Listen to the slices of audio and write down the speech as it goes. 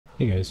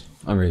Hey guys,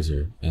 I'm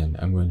Raz0r, and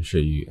I'm going to show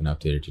you an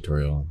updated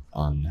tutorial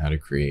on how to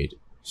create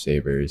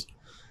sabers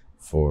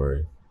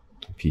for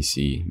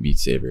PC Beat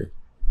Saber.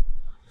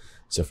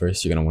 So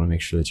first, you're going to want to make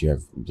sure that you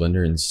have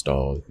Blender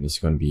installed. This is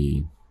going to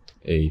be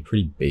a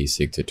pretty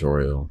basic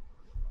tutorial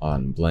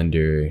on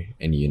Blender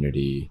and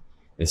Unity.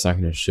 It's not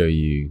going to show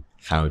you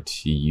how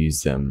to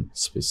use them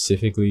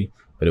specifically,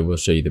 but it will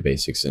show you the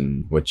basics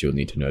and what you'll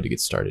need to know to get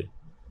started.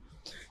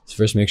 So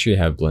first, make sure you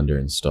have Blender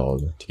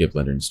installed. To get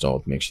Blender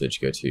installed, make sure that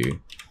you go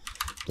to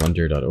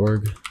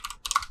blender.org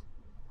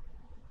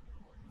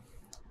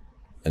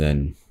and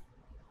then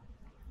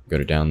go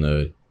to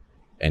download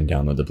and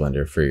download the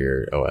Blender for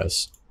your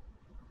OS.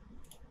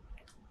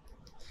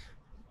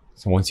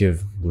 So once you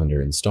have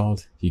Blender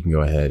installed, you can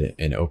go ahead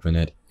and open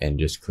it and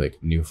just click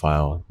New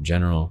File,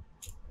 General.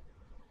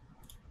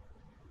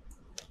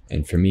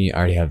 And for me, I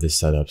already have this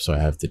set up, so I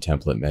have the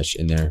template mesh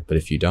in there, but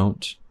if you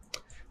don't,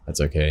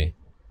 that's okay.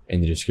 In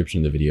the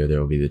description of the video,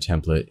 there will be the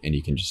template and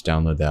you can just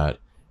download that.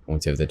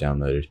 Once you have that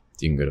downloaded,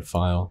 you can go to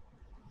File,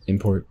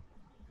 Import,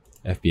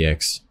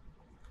 FBX,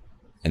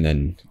 and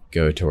then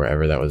go to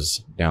wherever that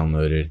was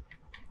downloaded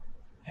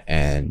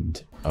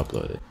and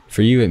upload it.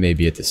 For you, it may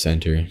be at the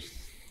center.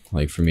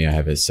 Like for me, I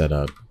have it set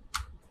up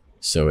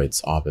so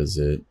it's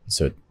opposite.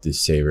 So the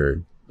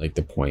Saber, like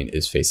the point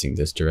is facing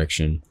this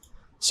direction.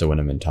 So when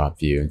I'm in top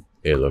view,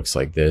 it looks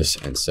like this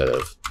instead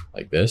of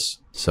like this.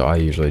 So I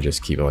usually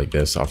just keep it like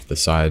this off the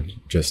side,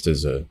 just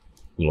as a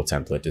little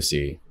template to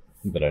see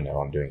that I know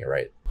I'm doing it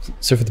right.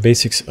 So for the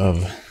basics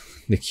of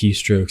the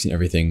keystrokes and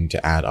everything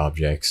to add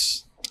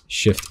objects,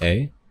 Shift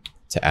A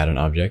to add an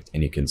object,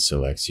 and you can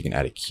select, so you can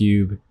add a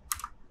cube,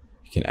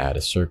 you can add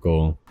a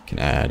circle, you can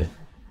add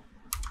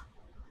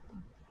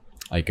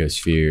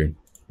icosphere,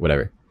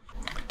 whatever.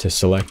 To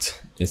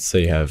select, let's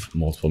say you have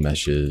multiple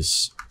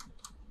meshes,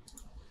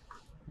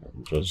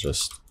 we'll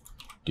just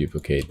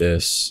duplicate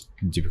this.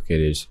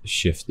 Duplicate is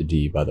Shift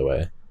D, by the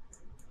way.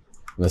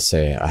 Let's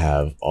say I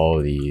have all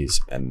of these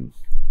and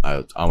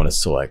I want to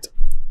select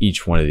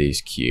each one of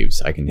these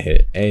cubes. I can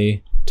hit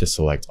A to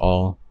select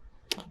all,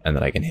 and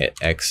then I can hit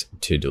X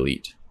to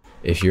delete.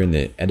 If you're in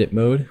the edit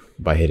mode,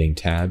 by hitting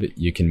tab,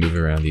 you can move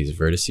around these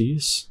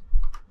vertices.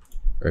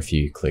 Or if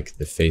you click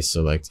the face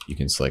select, you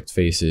can select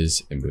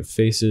faces and move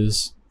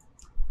faces.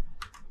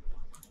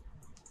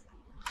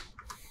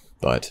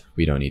 But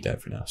we don't need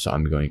that for now. So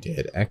I'm going to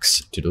hit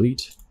X to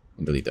delete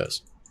and delete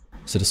those.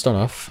 So to start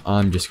off,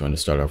 I'm just going to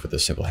start off with a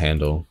simple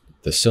handle,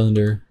 the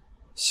cylinder,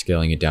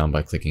 scaling it down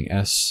by clicking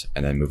S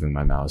and then moving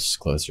my mouse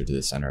closer to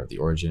the center of the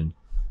origin.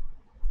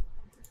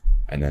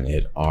 And then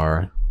hit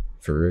R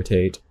for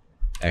rotate,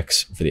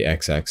 X for the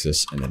X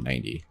axis, and then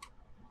 90.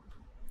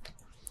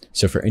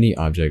 So for any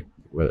object,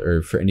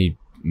 or for any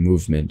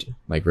movement,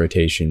 like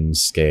rotation,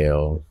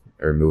 scale,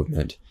 or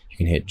movement, you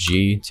can hit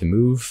G to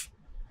move,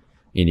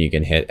 and you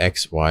can hit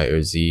X, Y,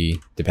 or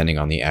Z depending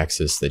on the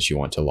axis that you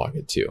want to lock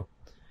it to.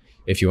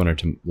 If you wanted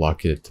to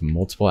lock it to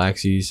multiple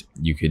axes,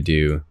 you could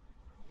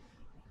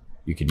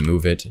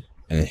move it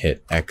and then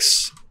hit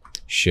X,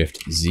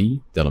 Shift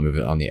Z. That'll move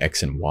it on the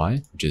X and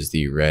Y, which is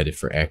the red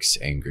for X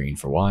and green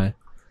for Y.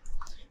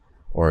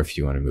 Or if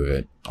you want to move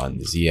it on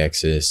the Z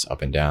axis,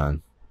 up and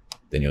down,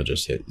 then you'll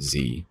just hit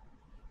Z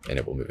and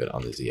it will move it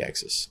on the Z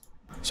axis.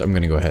 So I'm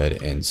going to go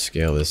ahead and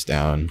scale this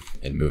down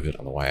and move it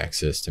on the Y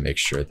axis to make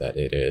sure that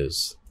it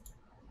is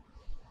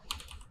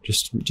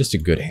just a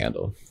good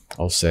handle.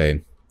 I'll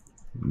say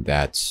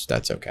that's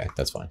okay.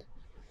 That's fine.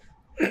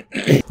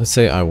 Let's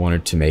say I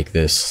wanted to make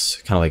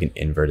this kind of like an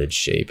inverted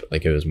shape,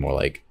 like it was more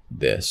like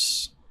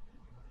this.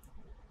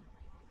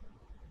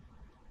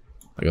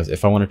 Like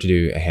if I wanted to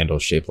do a handle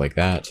shape like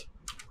that,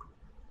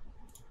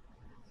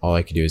 all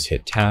I could do is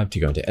hit tab to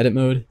go into edit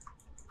mode,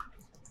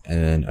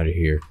 and then under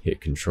here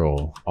hit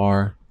Control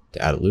R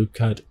to add a loop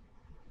cut,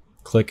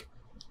 click,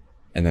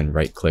 and then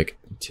right click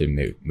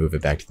to move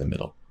it back to the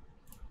middle.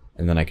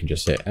 And then I can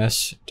just hit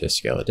S to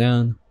scale it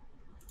down,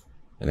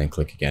 and then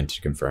click again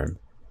to confirm.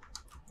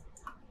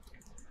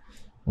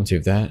 Once you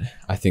have that,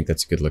 I think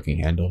that's a good looking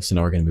handle. So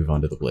now we're going to move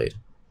on to the blade.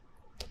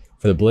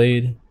 For the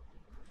blade,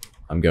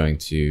 I'm going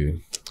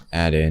to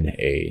add in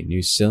a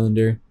new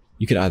cylinder.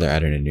 You could either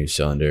add in a new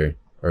cylinder,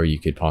 or you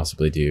could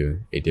possibly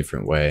do a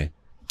different way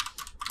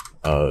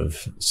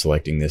of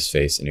selecting this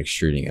face and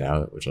extruding it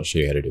out, which I'll show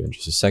you how to do in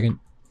just a second.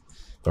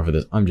 But for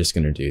this, I'm just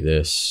going to do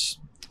this,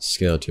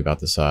 scale it to about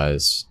the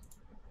size,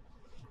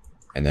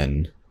 and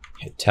then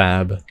hit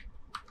tab,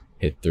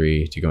 hit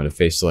 3 to go into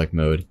face select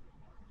mode,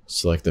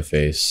 select the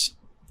face,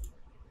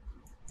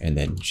 and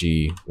then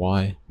G,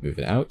 Y, move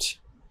it out.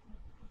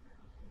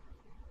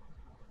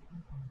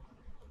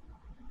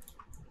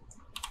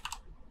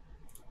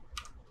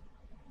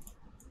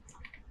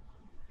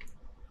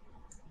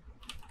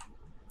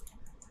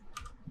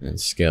 And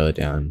scale it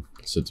down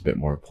so it's a bit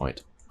more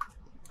point.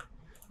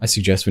 I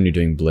suggest when you're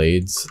doing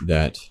blades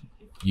that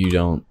you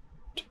don't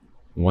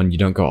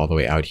go all the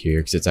way out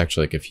here, because it's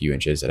actually like a few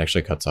inches. It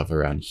actually cuts off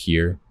around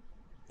here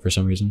for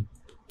some reason.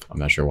 I'm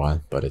not sure why,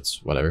 but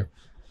it's whatever.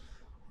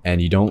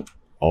 And you don't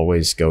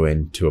always go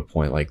into a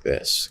point like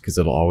this, because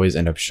it'll always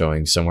end up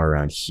showing somewhere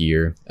around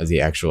here as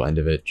the actual end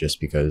of it, just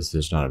because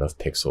there's not enough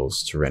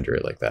pixels to render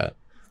it like that.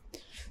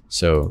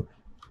 So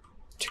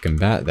to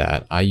combat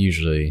that, I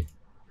usually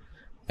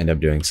end up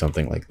doing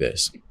something like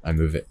this. I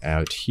move it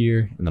out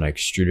here, and then I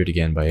extrude it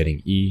again by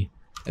hitting E,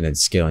 and then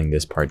scaling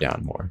this part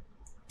down more.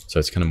 So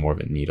it's kind of more of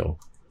a needle.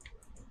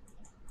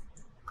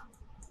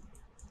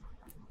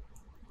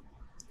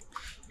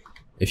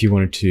 If you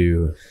wanted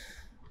to,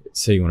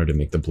 say you wanted to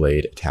make the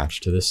blade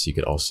attached to this, you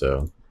could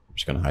also, I'm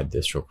just going to hide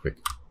this real quick.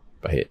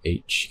 If I hit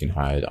H, you can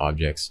hide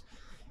objects.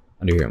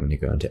 Under here, I'm going to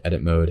go into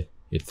edit mode,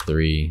 hit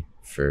 3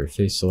 for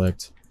face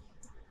select,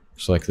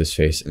 select this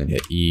face, and then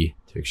hit E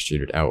to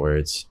extrude it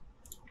outwards.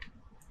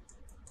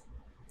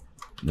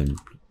 And then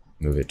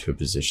move it to a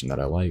position that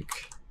I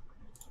like.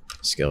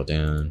 Scale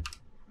down,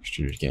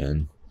 extrude it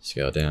again,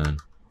 scale down.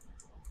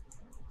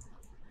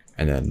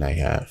 And then I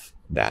have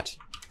that.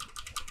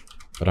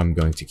 But I'm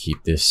going to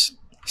keep this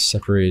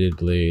separated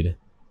blade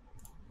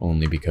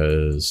only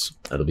because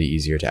it'll be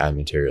easier to add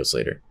materials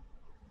later.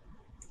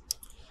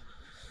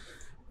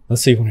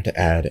 Let's say you wanted to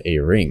add a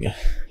ring.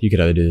 You could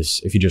either do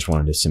this, if you just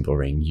wanted a simple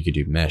ring, you could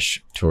do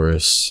mesh,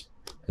 torus,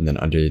 and then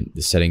under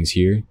the settings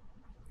here,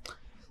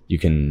 you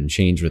can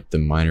change with the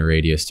minor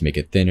radius to make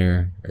it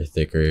thinner or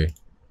thicker,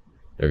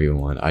 whatever you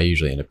want. I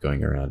usually end up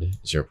going around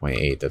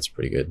 0.8, that's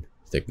pretty good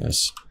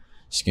thickness.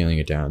 Scaling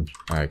it down,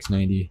 RX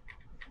 90,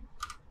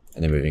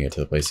 and then moving it to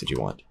the place that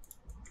you want.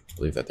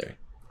 Leave that there.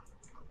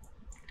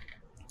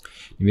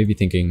 You may be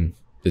thinking,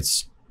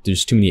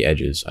 there's too many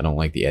edges. I don't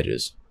like the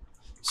edges.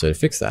 So to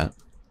fix that,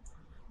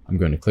 I'm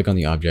going to click on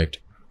the object,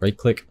 right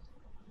click,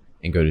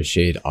 and go to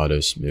Shade Auto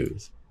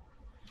Smooth.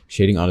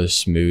 Shading Auto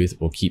Smooth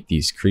will keep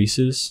these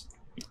creases.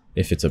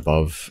 If it's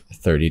above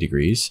 30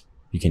 degrees,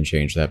 you can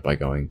change that by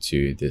going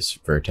to this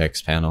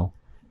vertex panel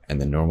and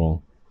then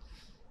normal.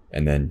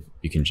 And then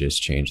you can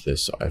just change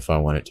this if I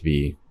want it to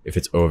be, if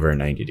it's over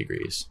 90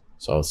 degrees.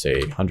 So I'll say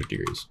 100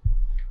 degrees.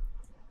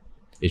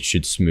 It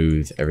should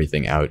smooth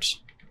everything out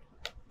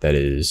that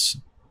is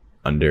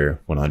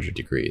under 100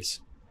 degrees.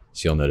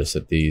 So you'll notice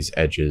that these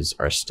edges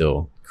are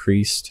still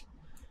creased.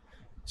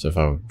 So if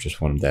I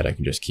just wanted that, I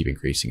can just keep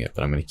increasing it,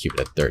 but I'm going to keep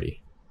it at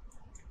 30.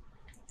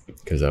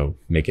 Because I'll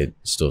make it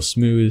still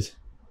smooth,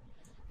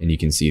 and you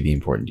can see the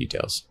important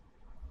details.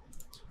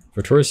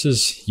 For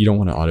toruses, you don't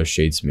want to auto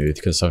shade smooth,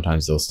 because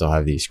sometimes they'll still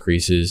have these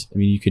creases. I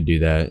mean, you could do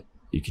that.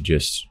 You could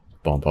just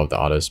bump up the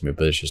auto smooth,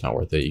 but it's just not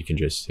worth it. You can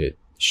just hit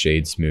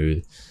shade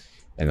smooth,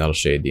 and that'll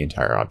shade the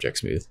entire object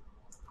smooth.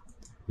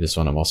 This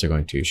one I'm also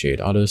going to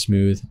shade auto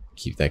smooth,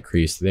 keep that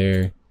crease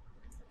there, and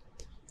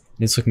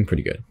it's looking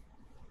pretty good.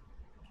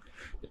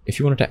 If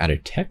you wanted to add a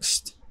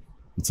text,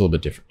 it's a little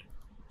bit different.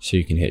 So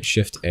you can hit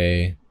Shift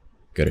A,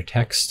 go to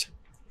text,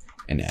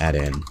 and add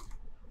in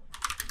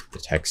the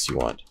text you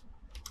want.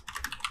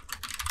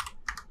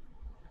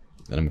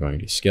 Then I'm going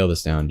to scale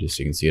this down just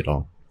so you can see it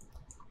all.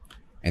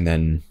 And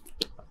then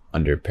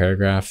under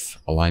paragraph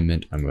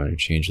alignment, I'm going to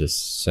change this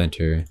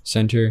center,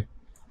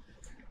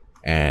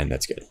 and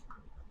that's good.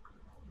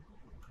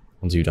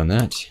 Once you've done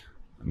that,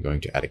 I'm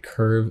going to add a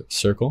curve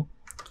circle.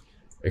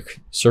 A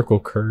circle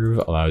curve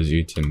allows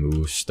you to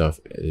move stuff.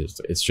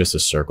 It's just a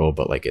circle,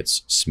 but like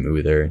it's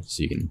smoother,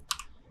 so you can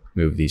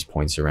move these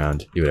points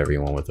around, do whatever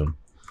you want with them.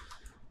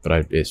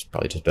 But it's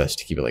probably just best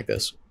to keep it like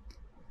this.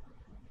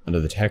 Under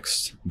the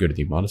text, go to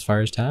the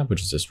modifiers tab,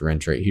 which is this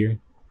wrench right here.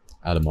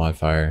 Add a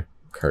modifier,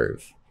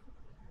 curve.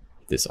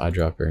 This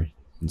eyedropper,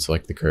 and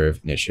select the curve,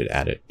 and it should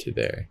add it to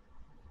there.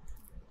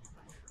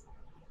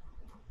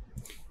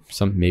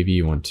 Maybe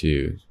you want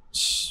to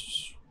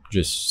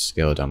just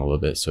scale it down a little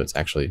bit so it's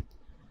actually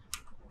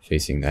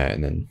facing that,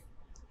 and then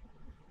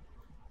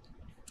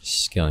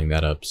scaling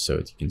that up so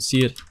you can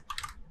see it,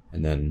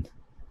 and then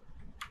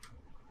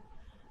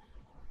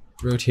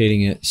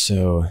rotating it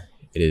so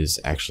it is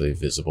actually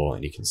visible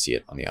and you can see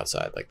it on the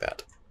outside like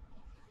that.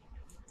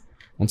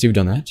 Once you've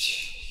done that,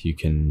 you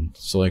can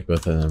select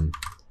both of them,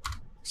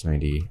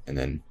 X90, and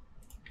then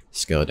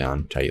scale it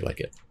down to how you like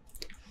it.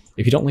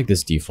 If you don't like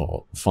this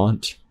default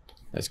font,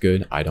 that's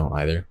good. I don't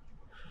either.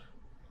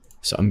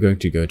 So I'm going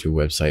to go to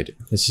a website.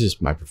 This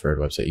is my preferred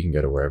website. You can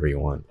go to wherever you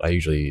want. I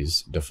usually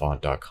use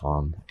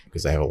defont.com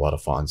because they have a lot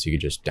of fonts you can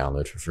just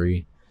download for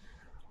free.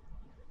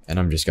 And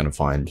I'm just going to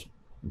find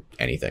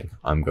anything.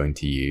 I'm going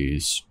to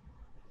use,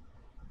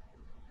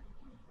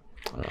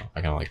 I don't know,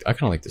 I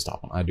kind of like this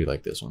top one. I do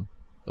like this one.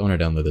 I want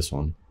to download this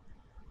one.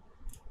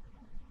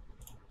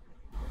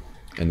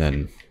 And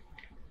then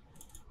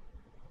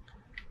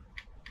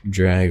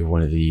drag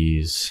one of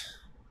these.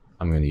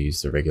 I'm going to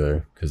use the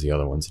regular because the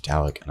other one's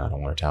italic and I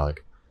don't want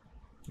italic.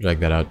 Drag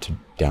that out to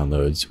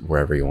downloads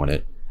wherever you want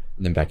it.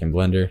 And then back in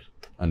Blender,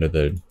 under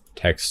the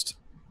text,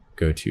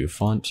 go to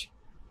font,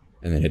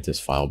 and then hit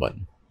this file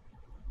button.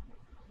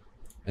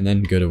 And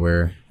then go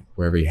to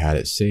wherever you had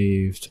it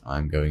saved.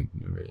 I'm going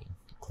to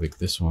click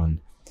this one,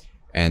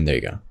 and there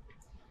you go.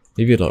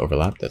 Maybe it'll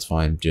overlap, that's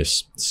fine.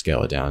 Just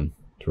scale it down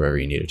to wherever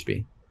you need it to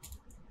be.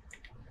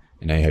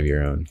 And now you have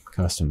your own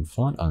custom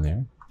font on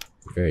there.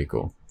 Very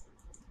cool.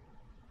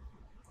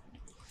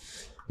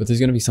 But there's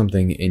going to be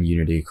something in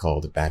Unity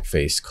called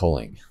backface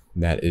culling.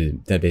 That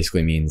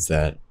basically means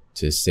that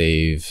to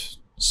save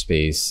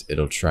space, it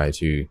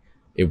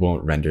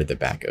won't render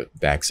the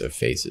backs of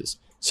faces.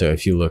 So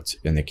if you looked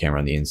in the camera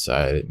on the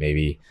inside,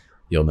 maybe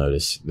you'll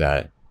notice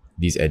that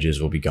these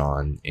edges will be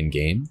gone in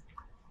game.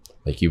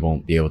 Like you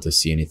won't be able to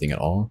see anything at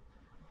all.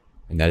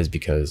 And that is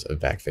because of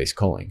backface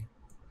culling.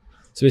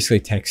 So basically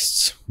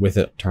text with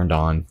it turned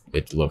on,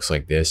 it looks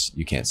like this.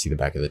 You can't see the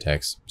back of the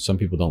text. Some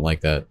people don't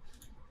like that.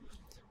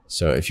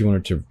 So if you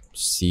wanted to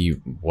see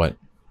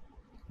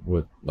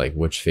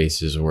which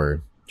faces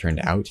were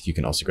turned out, you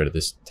can also go to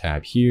this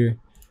tab here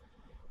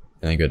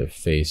and then go to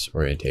face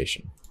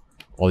orientation.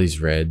 All these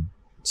red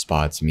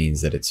spots means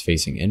that it's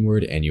facing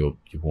inward and you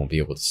won't be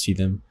able to see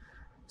them.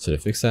 So to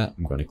fix that,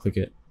 I'm going to click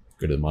it,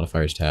 go to the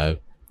modifiers tab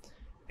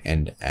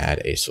and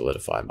add a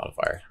solidify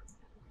modifier.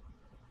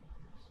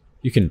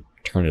 You can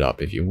turn it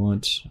up if you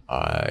want.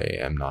 I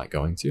am not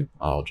going to.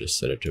 I'll just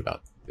set it to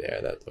about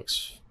there.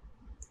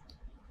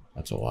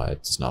 That's a lot.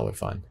 It does not look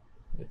fine.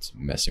 It's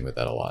messing with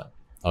that a lot.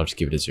 I'll just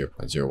give it a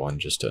 0.01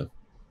 just to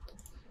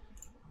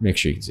make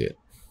sure you can see it.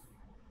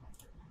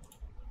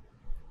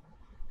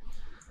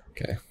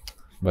 Okay.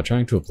 By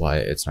trying to apply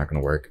it, it's not going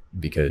to work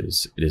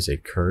because it is a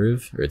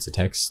curve or it's a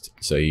text,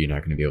 so you're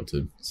not going to be able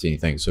to see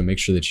anything. So make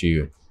sure that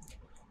you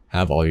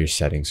have all your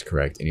settings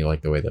correct and you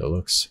like the way that it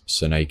looks.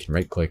 So now you can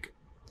right click,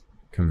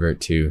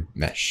 convert to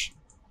mesh.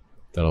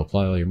 That'll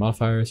apply all your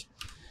modifiers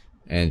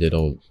and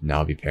it'll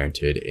now be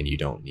parented and you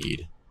don't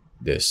need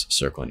this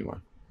circle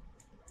anymore.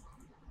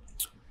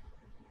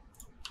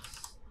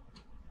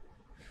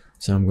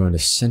 So I'm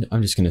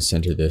just going to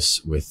center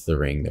this with the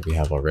ring that we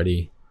have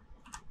already.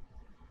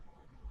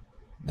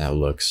 That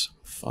looks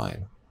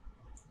fine.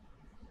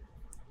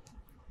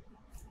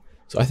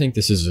 So I think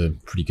this is a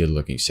pretty good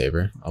looking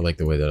saber. I like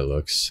the way that it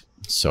looks.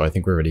 So I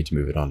think we're ready to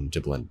move it on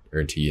to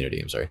into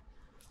Unity, I'm sorry.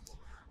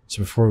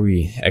 So before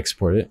we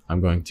export it, I'm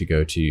going to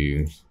go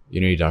to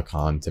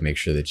unity.com to make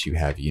sure that you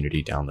have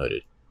Unity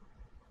downloaded.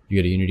 You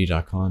go to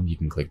unity.com, you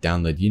can click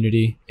download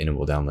Unity and it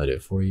will download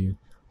it for you.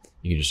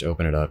 You can just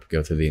open it up,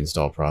 go through the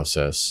install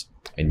process,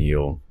 and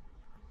you'll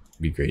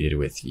be greeted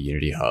with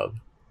Unity Hub.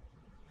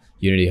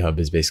 Unity Hub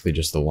is basically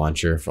just the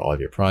launcher for all of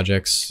your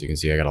projects. You can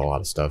see I got a lot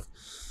of stuff.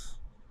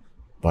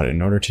 But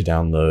in order to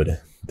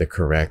download the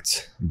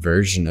correct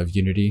version of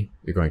Unity,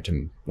 you're going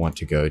to want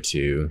to go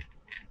to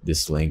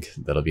this link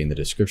that'll be in the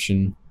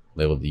description,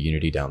 labeled the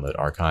Unity Download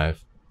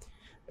Archive.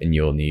 And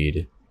you'll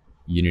need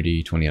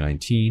Unity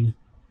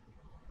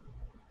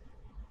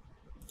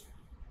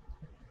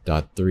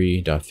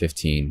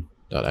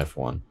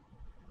 2019.3.15.f1.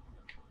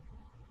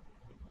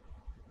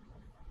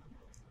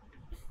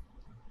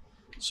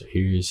 So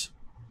here's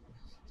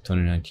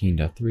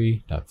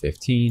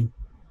 2019.3.15.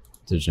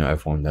 There's no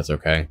F1, that's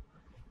okay.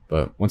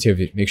 But once you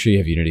have it, make sure you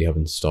have Unity Hub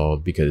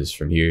installed, because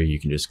from here you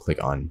can just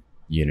click on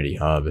Unity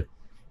Hub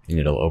and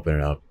it'll open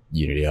it up,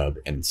 Unity Hub,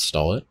 and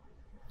install it,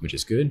 which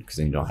is good because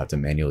then you don't have to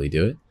manually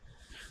do it.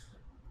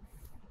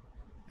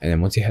 And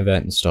then once you have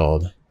that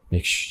installed,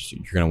 make sure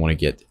you're going to want to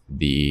get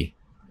the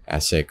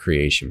asset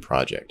creation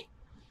project.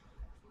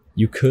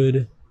 You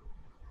could,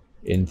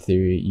 in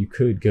theory, you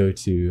could go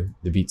to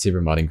the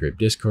Saber modding group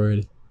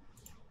Discord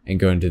and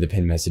go into the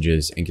pinned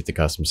messages and get the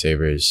custom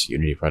Sabers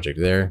Unity project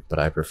there, but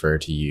I prefer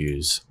to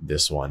use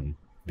this one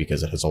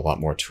because it has a lot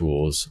more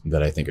tools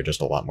that I think are just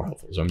a lot more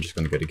helpful. So I'm just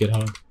going to go to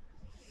GitHub,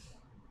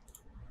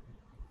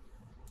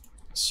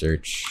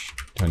 search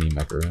Tony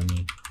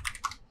Macaroni.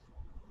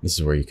 This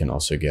is where you can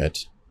also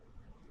get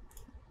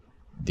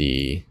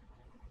the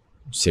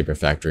Saber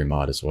factory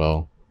mod as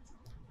well.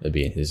 That'd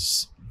be in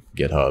his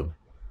GitHub.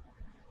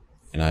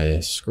 And I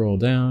scroll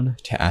down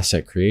to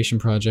asset creation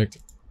project,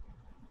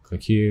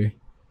 click here,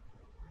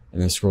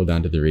 and then scroll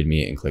down to the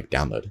README and click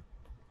download.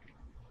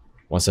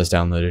 Once that's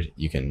downloaded,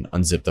 you can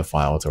unzip the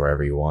file to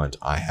wherever you want.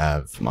 I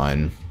have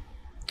mine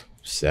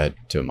set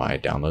to my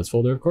downloads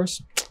folder, of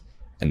course,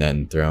 and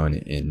then thrown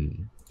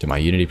in to my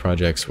Unity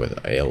projects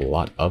with a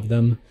lot of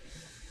them.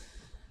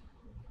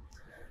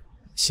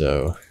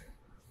 So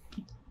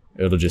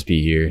it'll just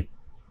be here.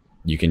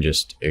 You can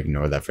just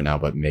ignore that for now,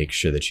 but make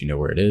sure that you know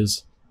where it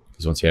is.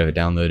 Because once you have it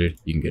downloaded,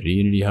 you can go to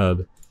Unity Hub,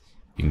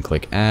 you can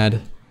click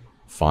add,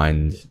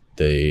 find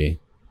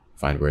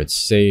where it's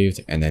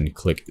saved, and then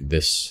click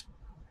this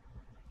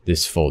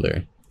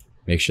folder.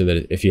 Make sure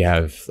that if you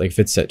have, like, if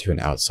it's set to an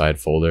outside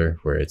folder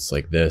where it's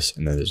like this,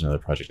 and then there's another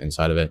project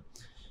inside of it,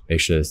 make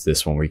sure it's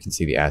this one where you can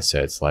see the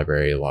assets,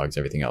 library, logs,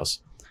 everything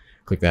else.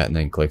 Click that and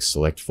then click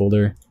select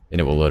folder,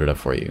 and it will load it up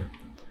for you.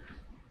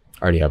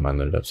 I already have mine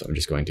loaded up, so I'm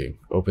just going to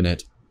open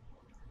it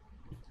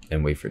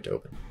and wait for it to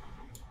open.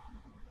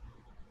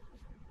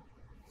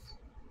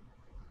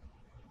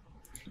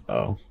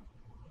 Oh.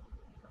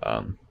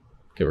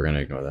 Okay, we're gonna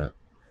ignore that.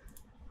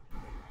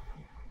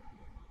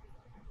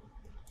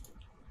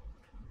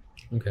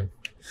 Okay,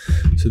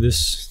 so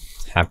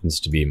this happens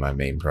to be my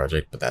main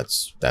project, but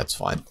that's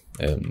fine.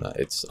 And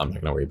I'm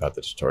not gonna worry about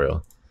the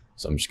tutorial,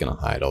 so I'm just gonna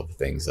hide all the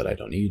things that I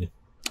don't need.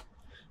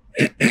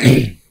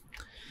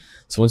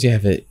 So once you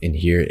have it in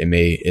here,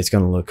 it's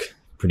gonna look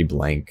pretty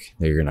blank.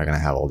 You're not gonna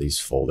have all these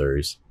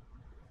folders.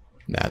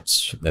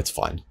 That's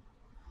fine.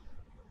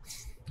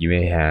 You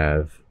may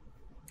have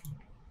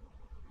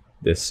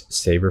this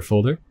Saber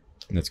folder,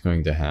 and that's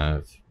going to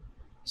have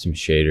some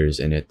shaders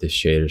in it. This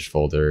shaders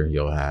folder,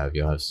 you'll have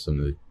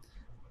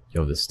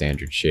the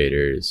standard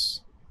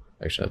shaders.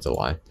 Actually, that's a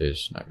lie.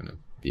 There's not gonna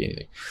be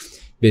anything.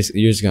 Basically,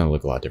 you're just gonna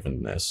look a lot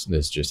different than this.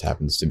 This just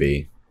happens to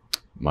be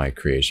my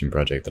creation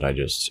project that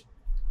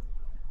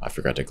I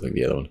forgot to click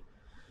the other one.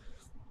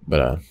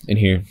 But in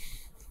here,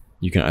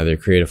 you can either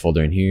create a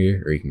folder in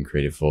here, or you can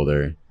create a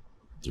folder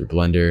through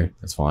Blender.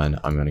 That's fine.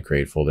 I'm going to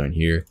create a folder in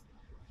here.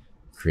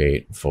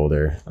 Create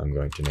folder. I'm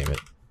going to name it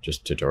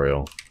just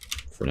tutorial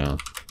for now.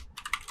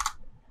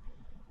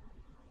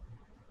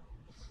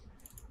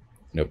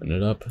 And open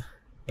it up.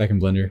 Back in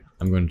Blender,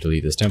 I'm going to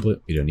delete this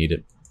template. We don't need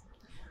it.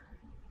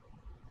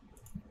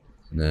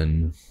 And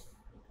then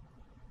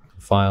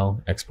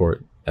File,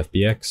 Export,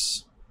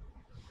 FBX.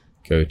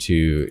 Go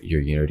to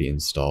your Unity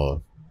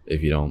install.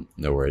 If you don't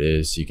know where it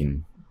is, you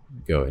can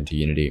go into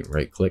Unity,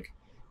 right click,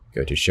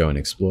 go to Show and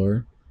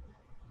Explore,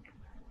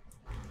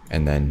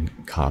 and then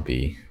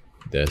copy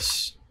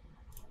this.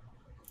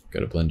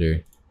 Go to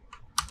Blender,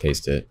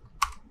 paste it,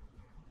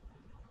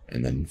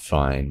 and then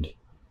find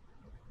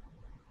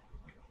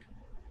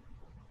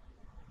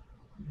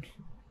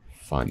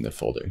the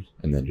folder,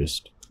 and then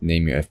just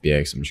name your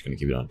FBX. I'm just going to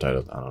keep it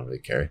untitled. I don't really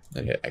care.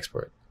 Then hit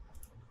Export.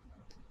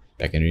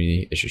 Back in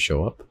Unity, it should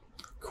show up.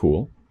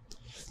 Cool.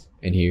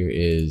 And here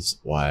is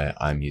why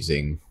I'm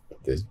using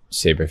the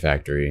Saber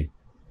Factory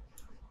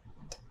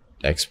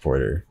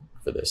exporter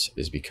for this,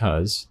 is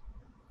because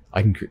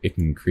it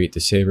can create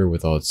the Saber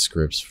with all its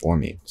scripts for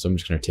me. So I'm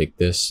just going to take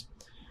this,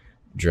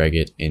 drag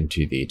it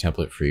into the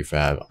template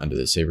prefab under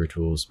the Saber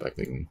tools by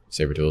clicking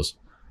Saber tools,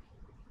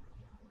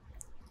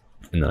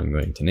 and then I'm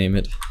going to name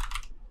it.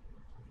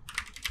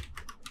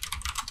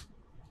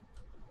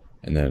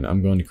 And then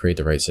I'm going to create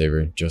the right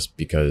Saber, just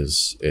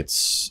because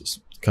it's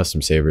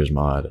custom Sabers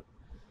mod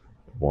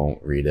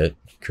won't read it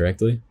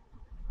correctly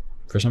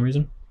for some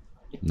reason.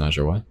 Not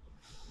sure why,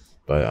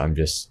 but I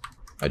just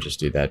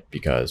do that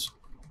because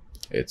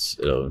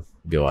it'll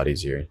be a lot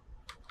easier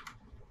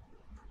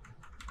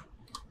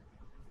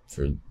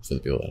for the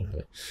people that have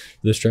it.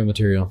 This trail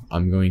material,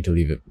 I'm going to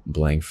leave it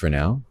blank for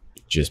now,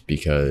 just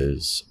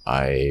because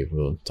I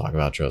will talk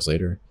about trails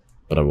later,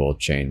 but I will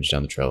change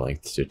down the trail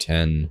length to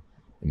 10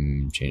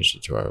 and change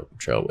it to our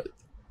trail width.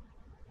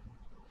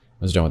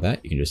 Once done with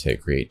that, you can just hit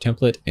create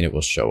template and it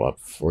will show up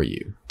for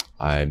you.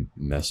 I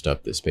messed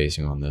up the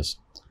spacing on this,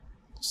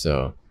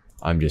 so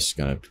I'm just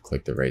gonna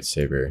click the right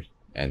Saber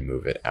and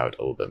move it out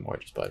a little bit more.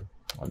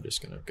 I'm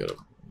just gonna go to,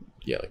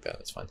 yeah, like that.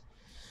 That's fine.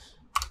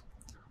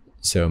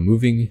 So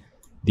moving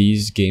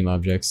these game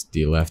objects,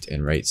 the left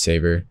and right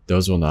Saber,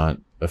 those will not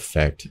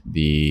affect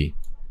they're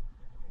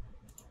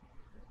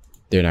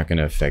not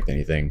gonna affect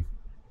anything.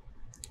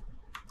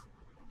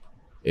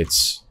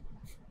 It's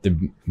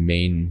the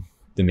main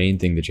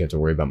thing that you have to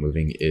worry about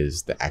moving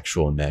is the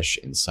actual mesh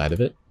inside of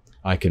it.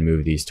 I can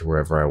move these to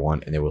wherever I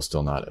want and they will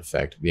still not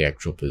affect the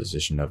actual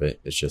position of it.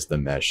 It's just the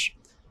mesh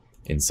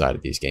inside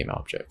of these game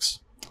objects.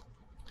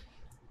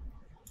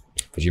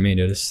 But you may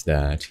notice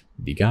that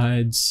the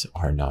guides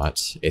are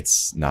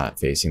it's not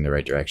facing the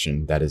right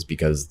direction. That is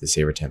because the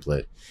Saber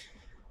template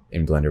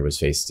in Blender was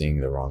facing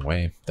the wrong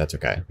way. That's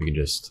okay. We can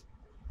just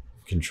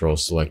control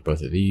select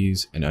both of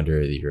these, and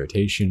under the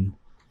rotation,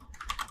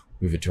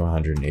 move it to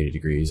 180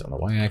 degrees on the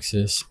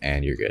y-axis,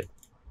 and you're good.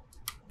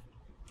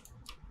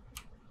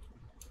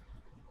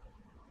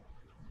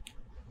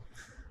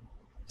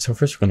 So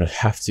first you're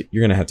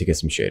gonna have to get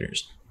some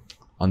shaders.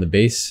 On the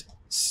base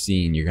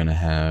scene, you're gonna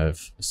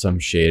have some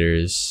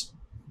shaders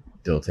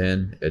built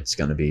in. It's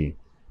gonna be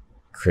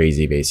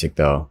crazy basic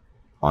though.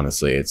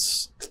 Honestly,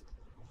 it's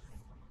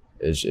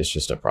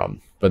just a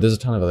problem. But there's a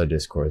ton of other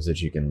Discords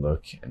that you can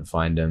look and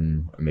find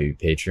them, or maybe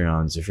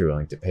Patreons if you're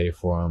willing to pay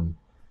for them.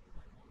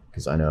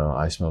 Because I know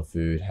I Smell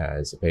Food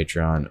has a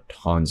Patreon,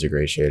 tons of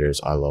great shaders.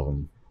 I love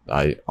them.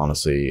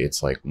 Honestly,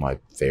 it's like my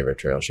favorite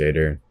trail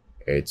shader.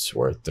 It's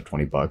worth the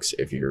 20 bucks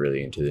if you're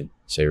really into the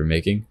Saber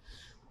making.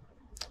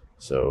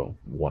 So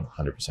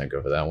 100%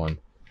 go for that one.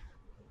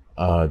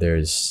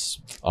 There's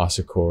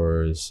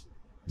Ossicor's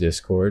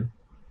Discord,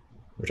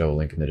 which I will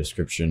link in the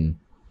description.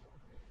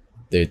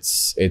 That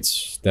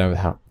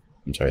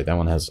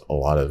one has a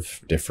lot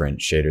of different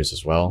shaders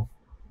as well.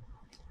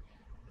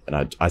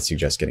 And I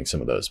suggest getting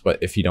some of those. But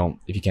if you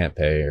can't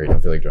pay or you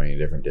don't feel like joining a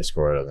different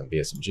Discord other than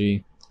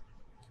BSMG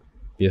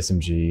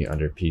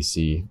under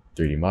PC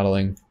 3D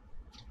modeling,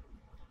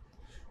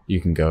 you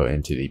can go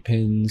into the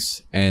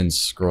pins and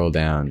scroll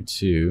down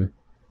to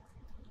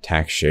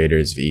Tax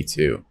Shaders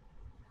V2.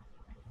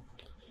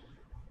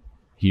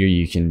 Here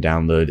you can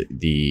download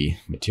the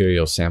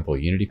material sample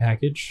Unity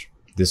package.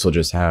 This will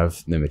just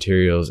have the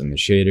materials and the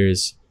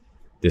shaders.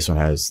 This one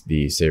has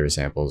the Saber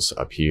samples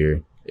up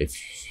here.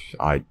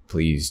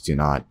 Please do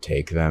not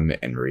take them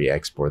and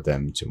re-export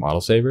them to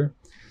ModelSaber,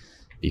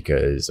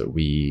 because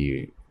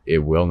it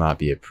will not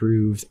be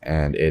approved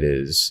and it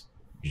is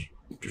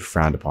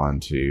frowned upon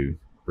to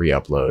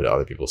re-upload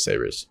other people's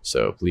sabers.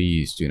 So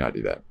please do not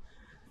do that.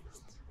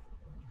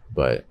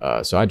 But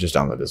so I just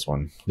download this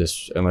one.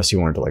 This, unless you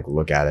wanted to like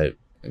look at it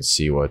and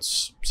see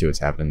what's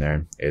happening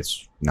there,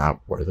 it's not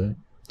worth it.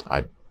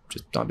 I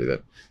just don't do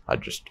that. I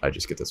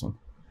just get this one.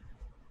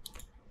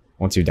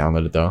 Once you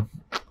download it though,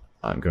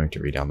 I'm going to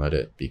re-download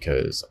it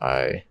because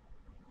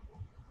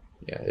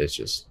it's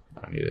just,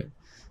 I don't need it.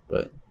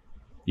 But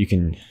you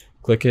can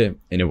click it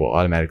and it will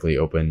automatically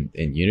open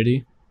in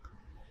Unity.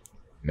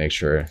 Make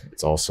sure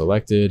it's all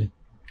selected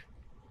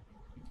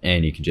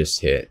and you can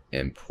just hit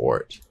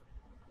import.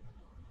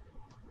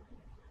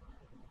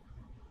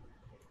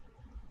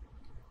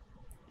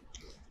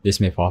 This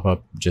may pop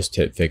up, just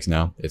hit fix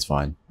now, it's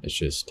fine. It's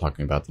just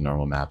talking about the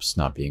normal maps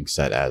not being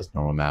set as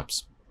normal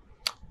maps.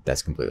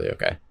 That's completely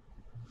okay.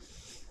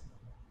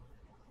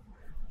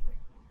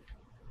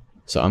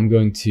 So I'm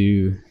going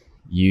to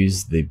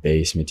use the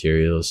base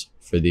materials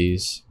for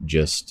these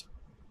just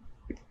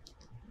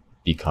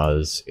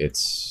because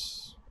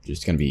it's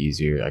just going to be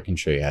easier. I can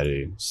show you how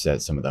to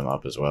set some of them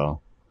up as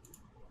well.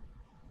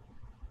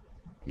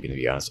 I'm going to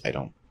be honest, I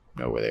don't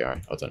know where they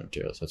are. Oh, it's under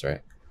materials, that's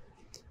right.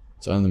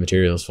 So on the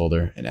materials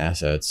folder and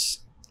assets,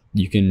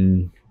 you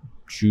can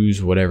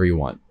choose whatever you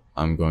want.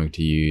 I'm going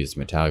to use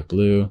metallic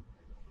blue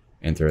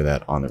and throw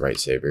that on the right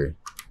saber.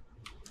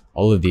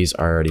 All of these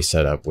are already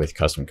set up with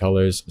custom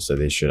colors, so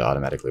they should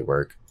automatically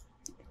work.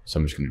 So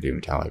I'm just going to do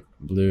metallic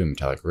blue and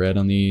metallic red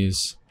on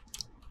these.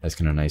 That's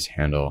kind of a nice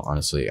handle.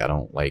 Honestly, I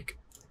don't like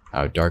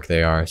how dark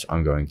they are, so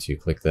I'm going to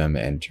click them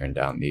and turn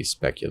down the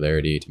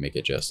specularity to make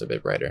it just a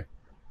bit brighter.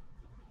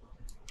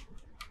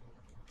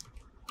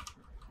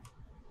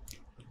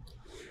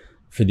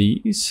 For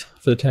these,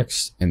 for the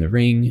text and the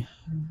ring,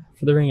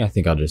 for the ring I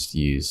think I'll just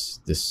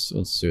use this.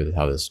 Let's see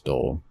how this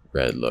dull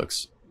red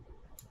looks.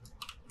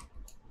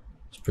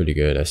 It's pretty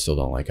good. I still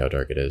don't like how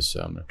dark it is,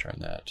 so I'm going to turn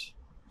that.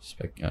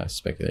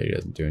 Specularity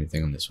doesn't do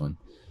anything on this one.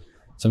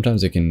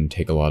 Sometimes it can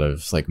take a lot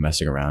of like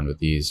messing around with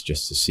these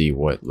just to see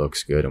what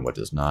looks good and what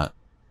does not.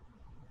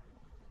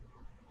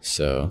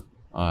 So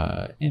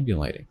ambient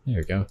lighting, there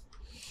we go.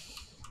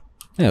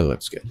 Yeah, it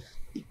looks good.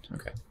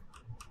 Okay,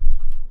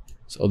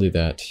 so I'll do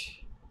that,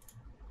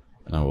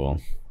 and I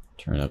will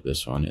turn up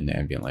this one and the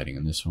ambient lighting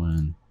on this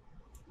one,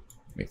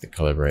 make the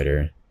color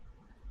brighter,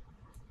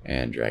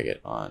 and drag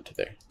it onto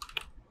there.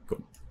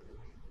 Cool.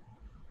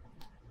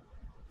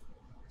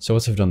 So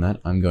once I've done that,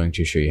 I'm going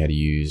to show you how to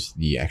use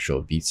the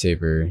actual Beat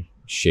Saber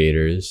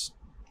shaders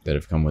that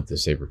have come with the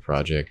Saber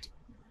project,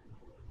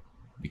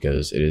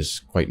 because it is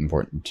quite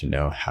important to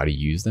know how to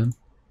use them.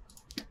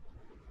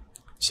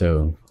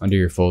 So under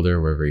your folder,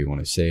 wherever you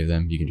want to save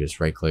them, you can just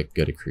right click,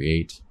 go to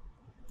create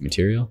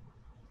material.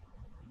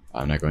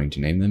 I'm not going to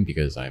name them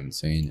because I'm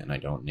insane and I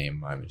don't name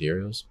my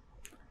materials.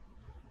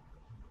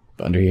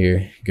 But under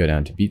here, go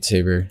down to Beat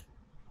Saber,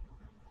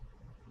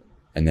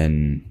 and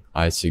then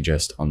I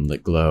suggest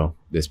unlit glow.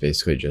 This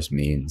basically just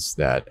means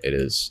that it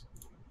is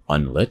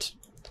unlit,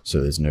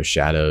 so there's no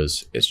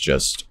shadows, it's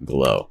just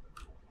glow.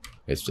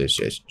 It's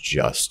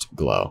just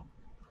glow.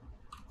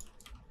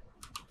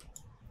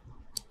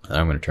 And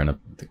I'm going to turn up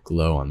the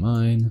glow on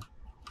mine,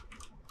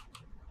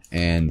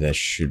 and that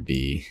should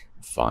be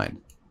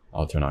fine.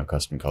 I'll turn on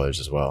custom colors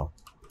as well.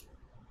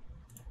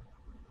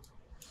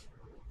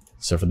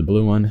 So for the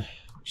blue one,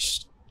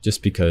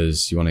 just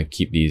because you want to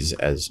keep these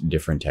as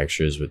different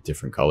textures with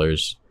different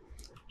colors,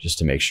 just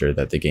to make sure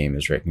that the game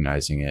is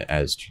recognizing it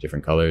as two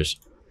different colors,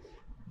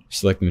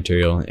 select the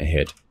material and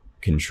hit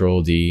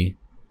Control D,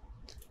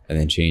 and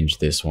then change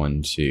this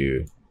one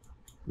to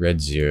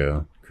red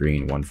 0,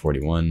 green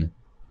 141,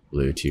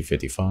 blue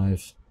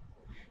 255,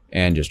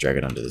 and just drag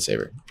it onto the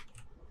saber.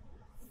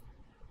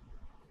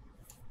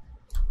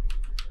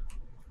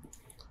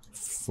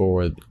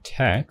 For the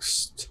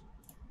text,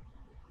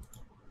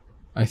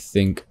 I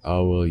think I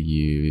will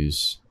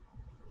use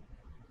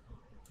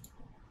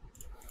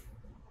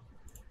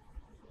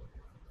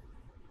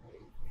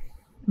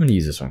I'm going to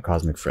use this one,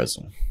 Cosmic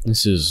Fresnel.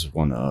 This is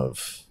one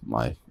of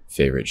my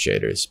favorite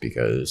shaders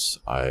because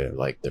I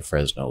like the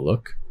Fresnel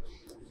look.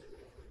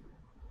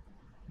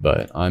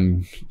 But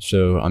I'm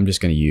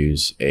just going to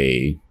use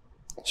a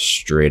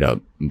straight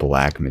up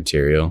black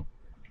material.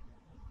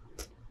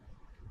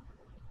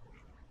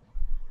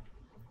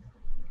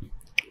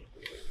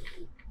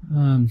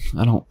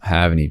 I don't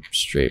have any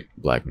straight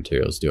black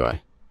materials, do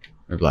I?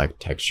 Or black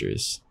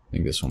textures. I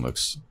think this one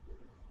looks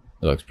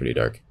pretty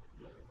dark.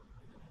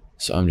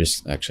 So I'm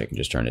just, actually I can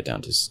just turn it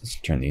down to,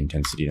 turn the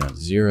intensity down to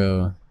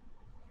 0.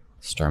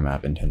 Star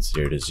map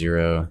intensity to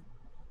 0.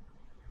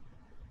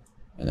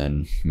 And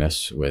then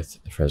mess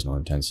with the Fresnel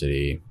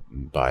intensity,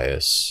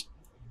 bias,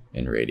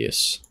 and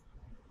radius.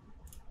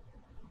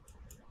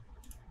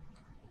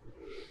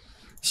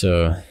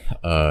 So,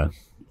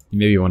 you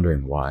may be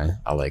wondering why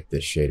I like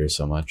this shader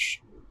so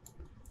much.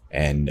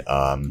 And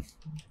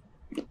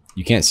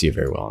you can't see it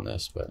very well on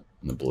this, but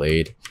on the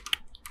blade,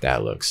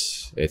 that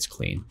looks, it's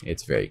clean.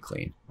 It's very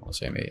clean. I'll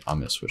say I'm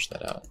going to switch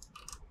that out.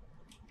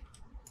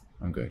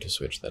 I'm going to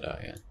switch that out,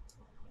 yeah.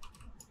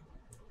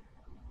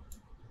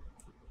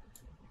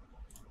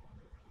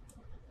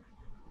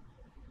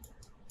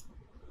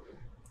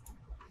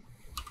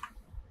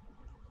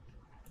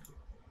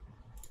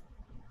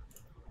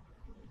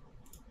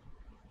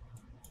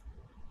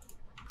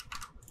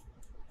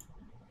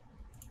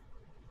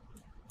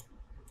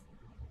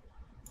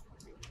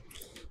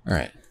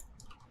 Alright,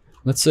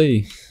 let's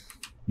say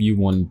you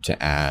wanted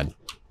to add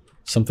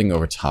something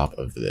over top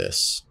of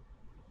this.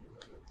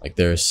 Like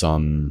there's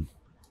some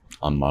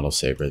on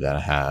ModelSaber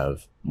that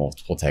have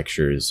multiple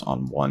textures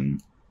on one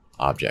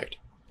object.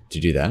 To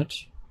do that,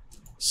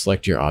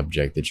 select your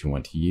object that you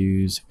want to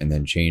use and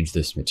then change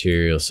this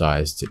material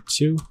size to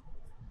 2.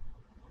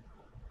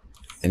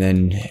 And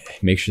then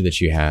make sure that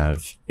you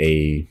have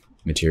a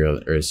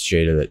material or a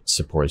shader that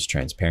supports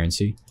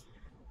transparency.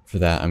 For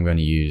that, I'm going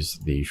to use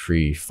the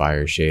free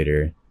fire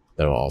shader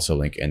that will also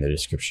link in the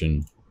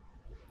description.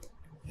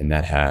 And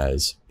that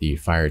has the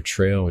fire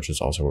trail, which is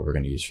also what we're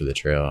going to use for the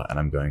trail. And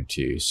I'm going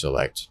to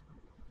select,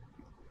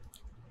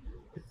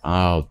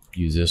 I'll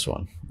use this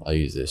one. I'll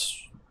use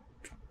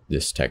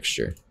this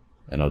texture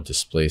and I'll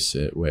displace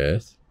it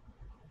with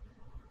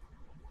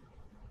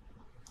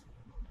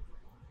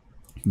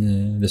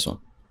this one.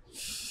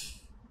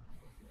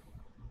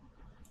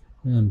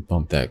 And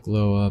bump that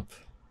glow up.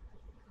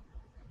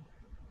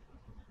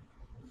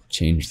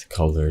 Change the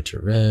color to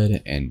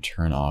red and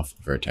turn off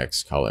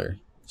vertex color,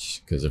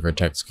 because the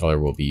vertex color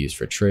will be used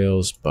for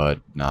trails, but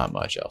not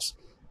much else.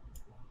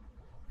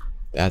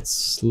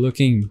 That's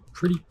looking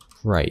pretty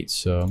bright,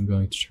 so I'm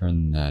going to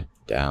turn that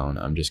down.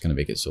 I'm just going to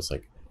make it so it's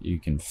like you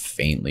can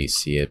faintly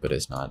see it, but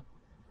it's not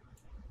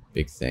a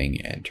big thing,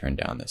 and turn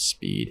down the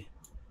speed.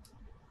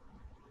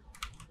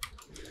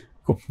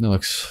 Cool, that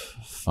looks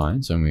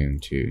fine. So I'm going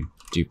to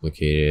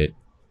duplicate it,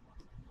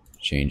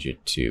 change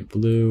it to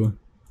blue,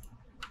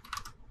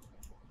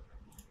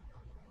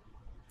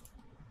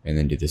 and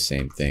then do the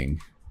same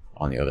thing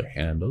on the other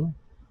handle.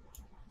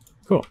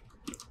 Cool.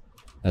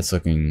 That's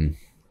looking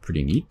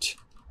pretty neat.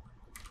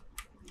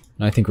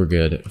 And I think we're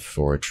good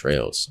for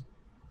trails.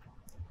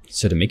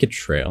 So to make a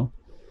trail,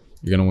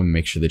 you're going to want to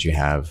make sure that you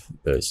have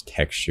those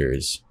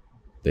textures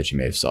that you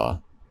may have saw.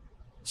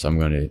 So I'm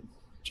going to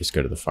just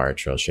go to the fire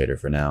trail shader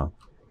for now.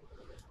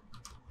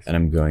 And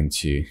I'm going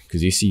to,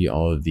 because you see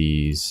all of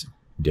these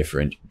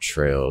different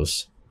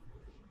trails,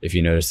 if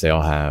you notice they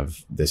all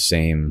have the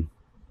same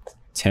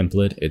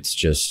template, it's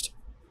just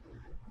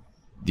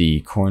the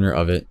corner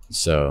of it.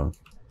 So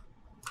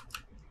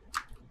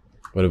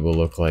what it will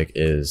look like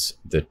is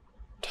the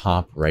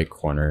top right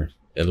corner,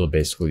 it'll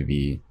basically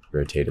be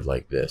rotated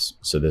like this.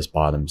 So this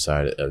bottom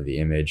side of the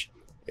image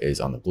is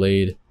on the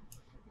blade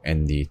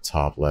and the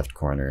top left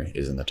corner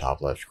is in the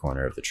top left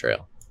corner of the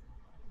trail.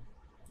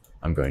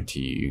 I'm just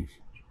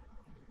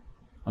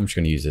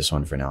going to use this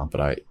one for now,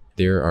 but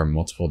there are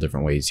multiple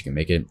different ways you can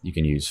make it. You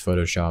can use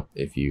Photoshop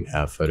if you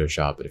have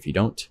Photoshop, but if you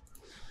don't,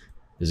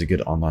 there's a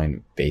good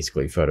online,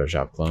 basically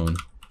Photoshop clone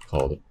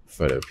called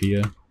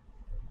Photopea.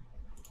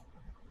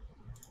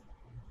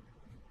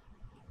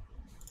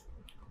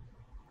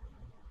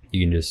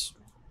 You can just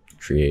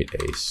create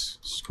a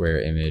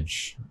square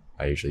image.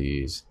 I usually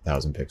use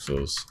 1000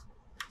 pixels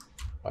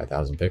by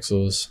 1000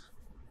 pixels.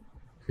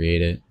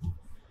 Create it,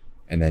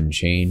 and then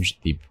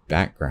change the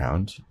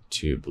background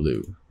to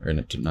blue, or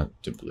not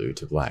to blue,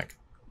 to black.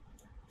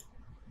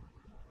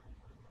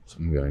 So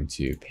I'm going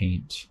to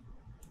paint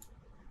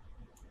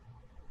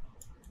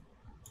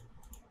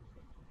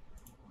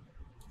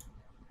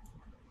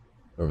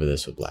over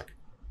this with black.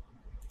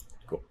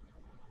 Cool.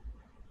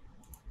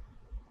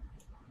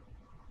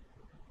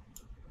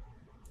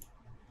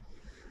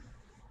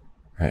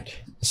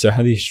 Right, so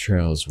how these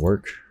trails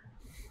work,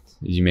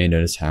 you may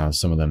notice how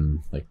some of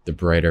them, like the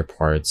brighter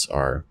parts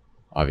are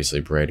obviously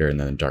brighter and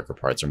then the darker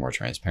parts are more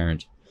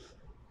transparent.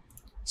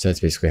 So that's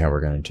basically how we're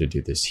going to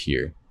do this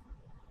here.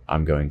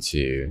 I'm going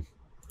to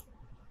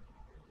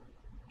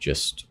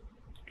just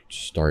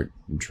start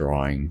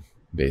drawing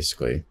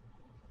basically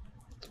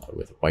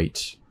with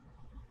white.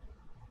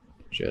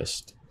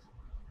 Just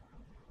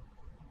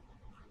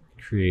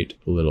create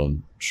a little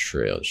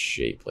trail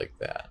shape like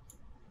that.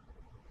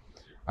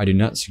 I do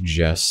not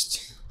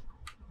suggest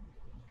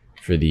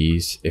for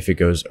these, if it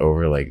goes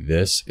over like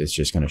this, it's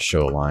just going to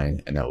show a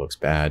line and that looks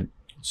bad.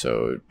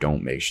 So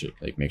don't make sure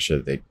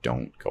that they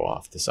don't go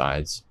off the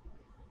sides.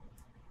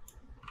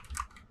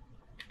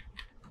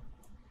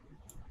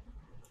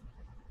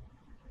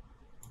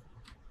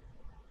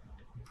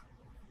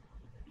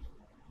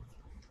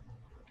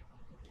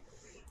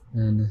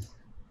 And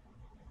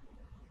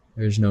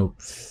there's no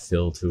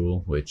fill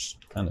tool, which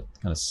kind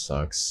of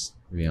sucks,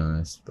 to be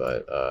honest,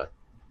 but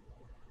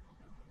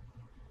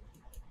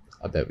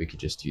I bet we could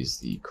just use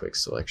the quick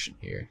selection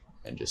here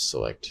and just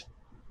select.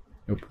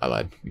 Nope, I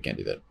lied. We can't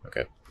do that.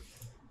 Okay.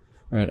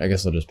 All right, I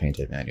guess I'll just paint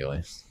it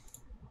manually.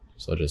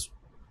 So I'll just.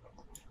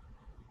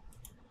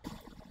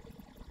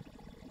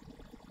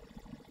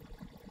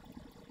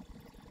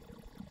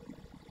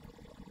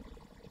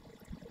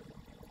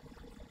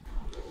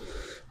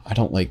 I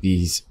don't like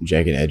these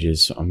jagged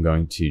edges, so I'm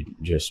going to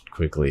just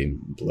quickly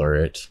blur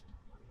it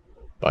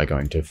by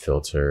going to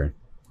filter,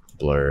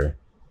 blur,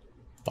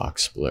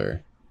 box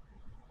blur.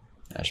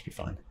 That should be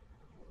fine.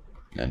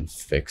 And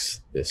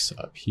fix this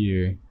up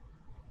here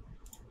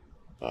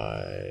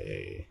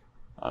by,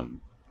 I'm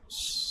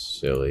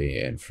silly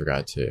and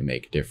forgot to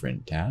make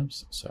different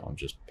tabs, so I'll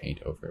just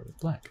paint over it with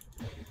black.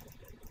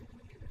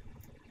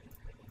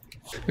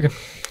 Okay.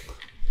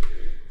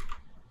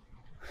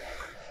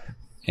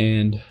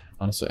 And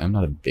honestly, I'm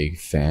not a big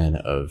fan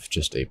of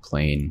just a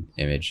plain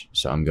image,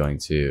 so I'm going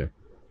to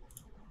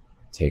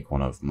take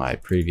one of my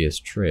previous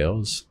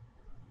trails.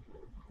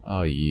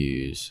 I'll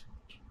use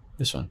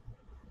this one.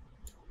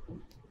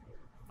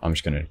 I'm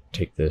just going to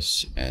take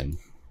this and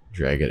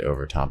drag it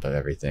over top of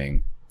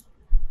everything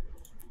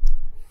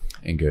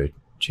and go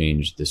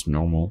change this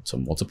normal to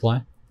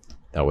multiply.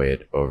 That way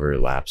it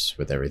overlaps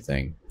with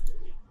everything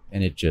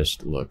and it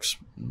just looks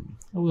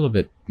a little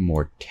bit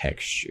more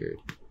textured.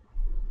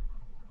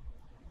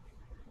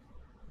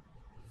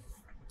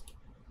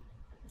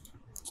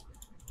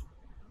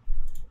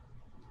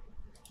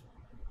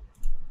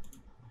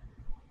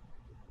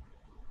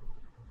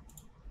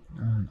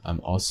 I'm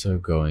also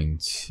going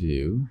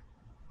to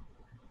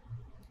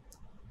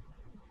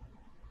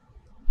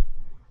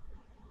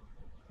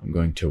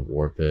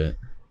warp it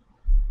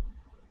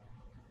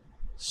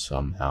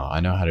somehow.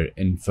 I know how to,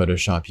 in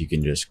Photoshop you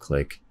can just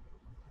click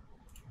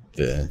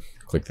the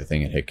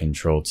thing and hit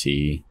Control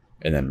T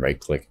and then right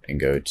click and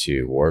go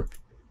to warp,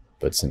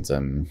 but since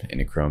I'm in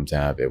a Chrome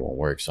tab it won't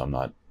work, so I'm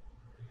not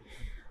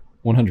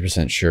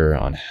 100% sure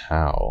on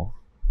how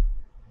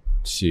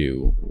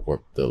to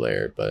warp the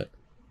layer, but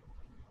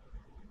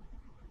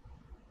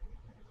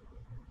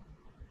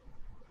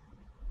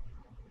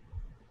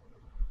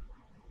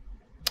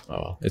oh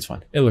well, it's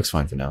fine. It looks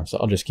fine for now, so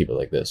I'll just keep it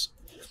like this.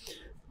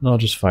 And I'll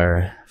just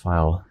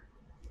file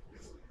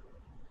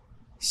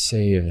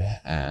save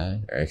as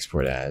or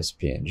export as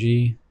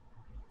PNG,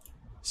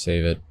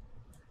 save it,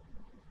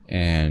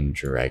 and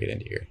drag it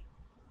into here.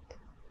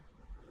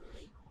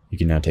 You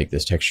can now take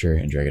this texture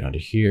and drag it onto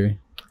here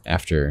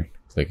after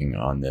clicking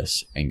on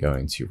this and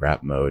going to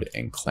wrap mode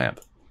and clamp.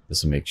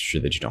 This will make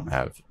sure that you don't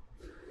have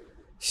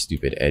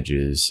stupid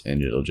edges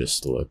and it'll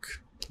just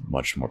look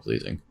much more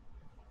pleasing.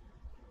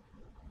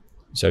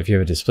 So if you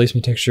have a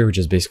displacement texture, which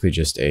is basically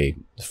just a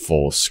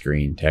full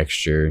screen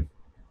texture,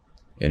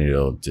 and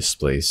it'll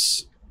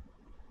displace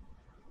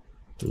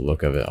the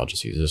look of it, I'll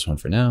just use this one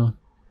for now.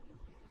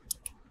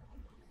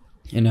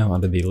 And now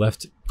onto the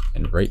left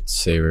and right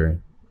Saber,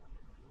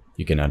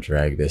 you can now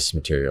drag this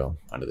material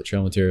onto the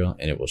trail material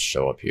and it will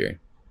show up here.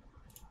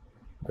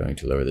 I'm going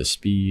to lower the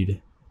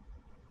speed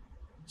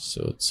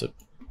so it's a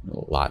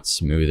lot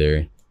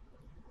smoother.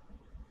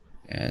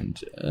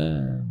 And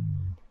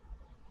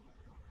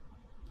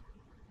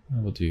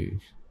I'll do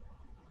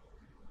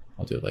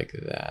it like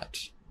that.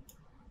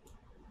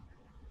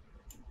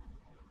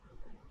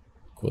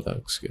 Cool, that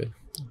looks good.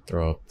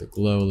 Throw up the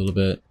glow a little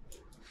bit.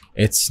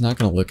 It's not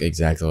gonna look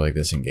exactly like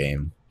this in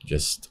game,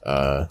 just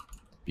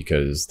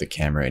because the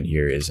camera in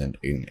here isn't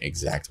an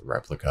exact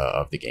replica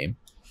of the game.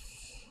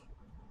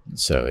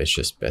 So it's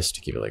just best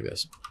to keep it like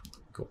this.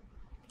 Cool.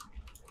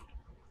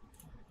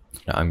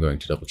 Now I'm going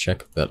to double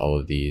check that all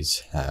of these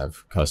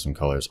have custom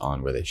colors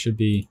on where they should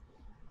be.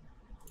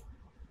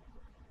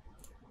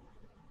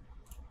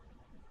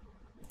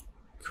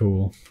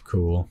 Cool,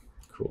 cool,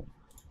 cool.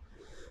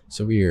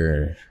 So we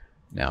are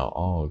now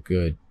all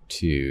good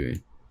to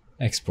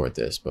export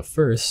this, but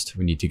first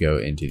we need to go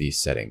into these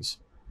settings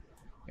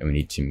and we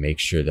need to make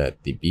sure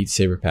that the Beat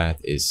Saber path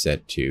is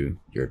set to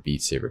your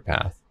Beat Saber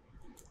path.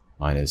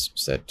 Mine is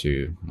set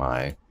to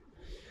my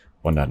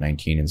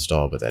 1.19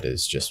 install, but that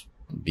is just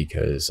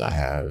because I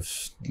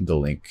have the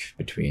link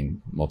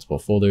between multiple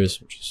folders,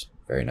 which is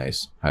very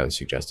nice. Highly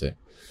suggest it.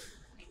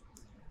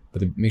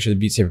 But make sure the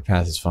Beat Saber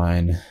path is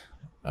fine.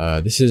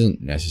 This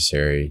isn't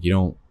necessary. You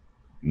don't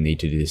need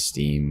to do the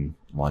Steam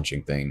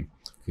launching thing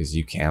because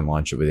you can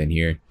launch it within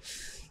here,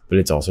 but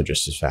it's also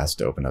just as fast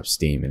to open up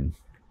Steam and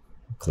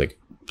click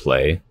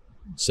play.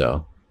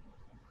 So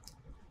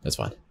that's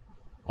fine.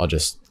 I'll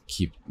just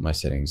keep my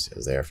settings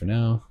as they are for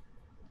now.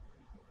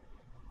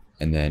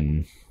 And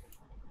then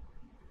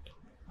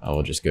I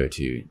will just go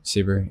to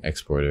Saber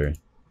Exporter,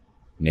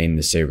 name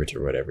the Saber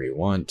to whatever you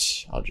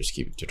want. I'll just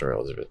keep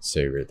tutorials of it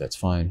Saber, that's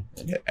fine,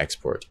 and hit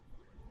export.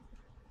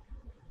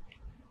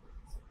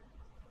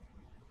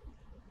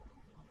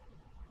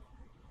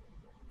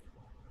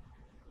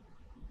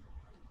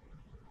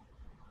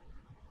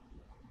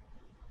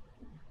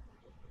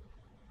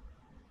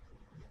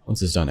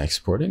 Once it's done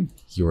exporting,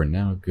 you are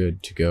now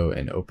good to go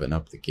and open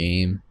up the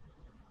game.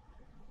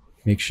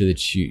 Make sure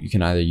that you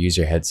can either use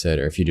your headset,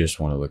 or if you just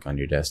want to look on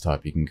your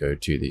desktop, you can go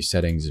to the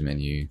settings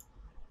menu,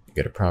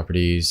 go to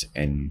properties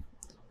and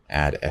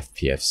add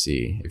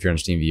FPFC. If you're on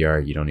Steam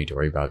VR, you don't need to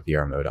worry about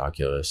VR mode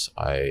Oculus.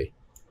 I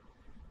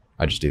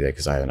just do that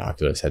because I have an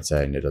Oculus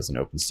headset and it doesn't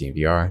open Steam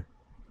VR.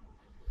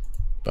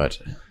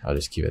 But I'll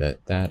just keep it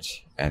at that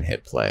and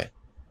hit play.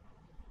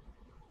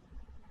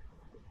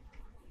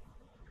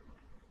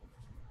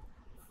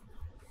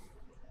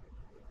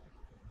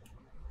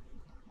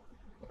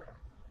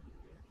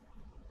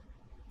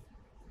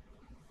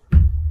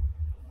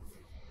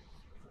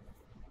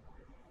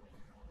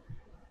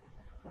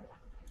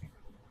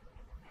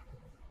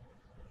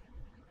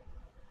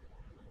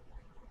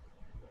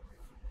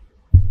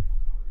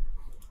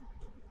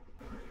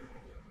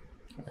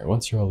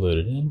 Once you're all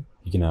loaded in,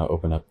 you can now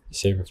open up the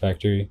Saber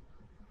Factory.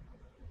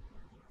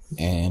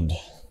 and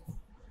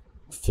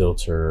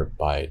filter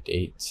by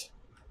date.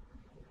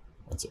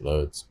 Once it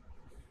loads,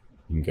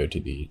 you can go to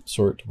the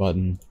sort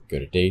button, go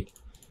to date,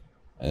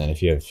 and then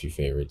if you have a few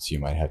favorites, you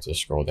might have to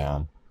scroll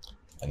down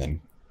and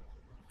then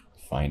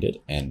find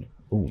it, and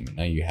boom,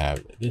 now you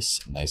have this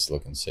nice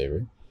looking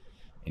saber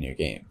in your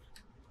game.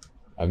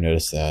 I've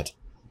noticed that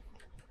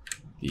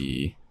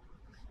you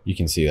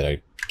can see that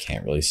I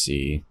can't really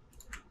see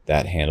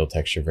that handle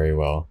texture very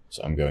well,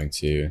 so I'm going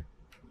to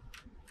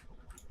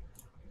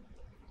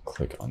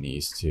click on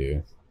these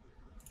two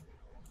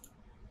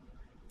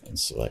and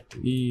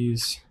select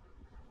these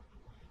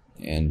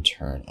and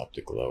turn up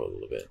the glow a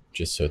little bit,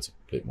 just so it's a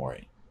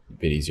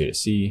bit easier to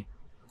see,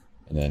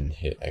 and then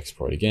hit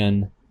export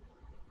again.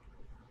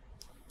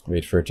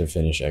 Wait for it to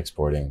finish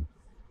exporting.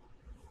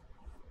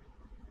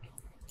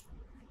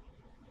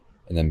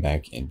 And then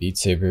back in Beat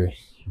Saber,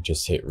 you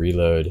just hit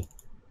reload,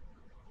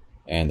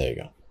 and there you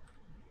go.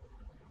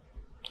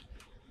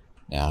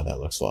 Now that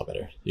looks a lot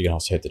better. You can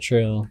also hit the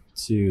trail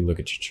to look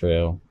at your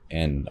trail,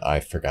 and I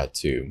forgot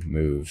to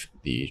move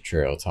the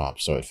trail top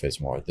so it fits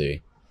more with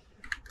the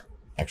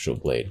actual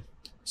blade.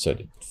 So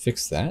to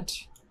fix that,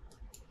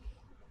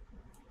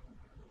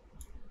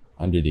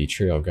 under the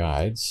trail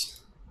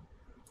guides,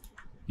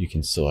 you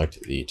can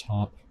select the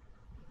top,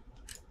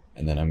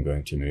 and then I'm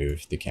going to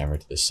move the camera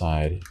to the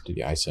side to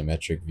the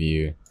isometric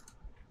view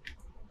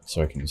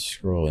so I can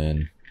scroll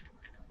in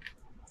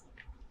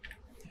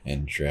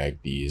and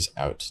drag these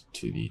out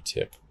to the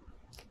tip.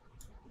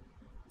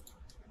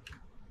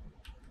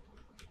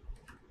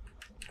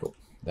 Cool,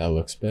 that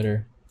looks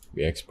better.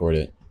 We export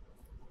it.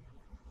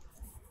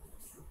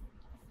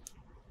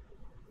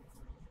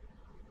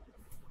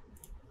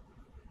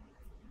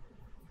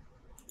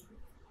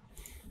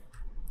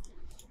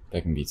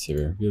 Back in Beat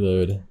Saber,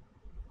 reload,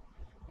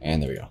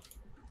 and there we go.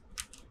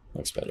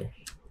 Looks better.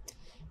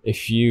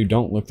 If you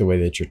don't like the way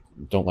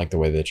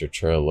that your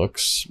trail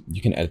looks,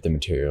 you can edit the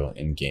material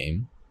in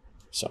game.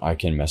 So I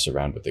can mess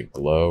around with the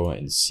glow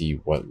and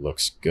see what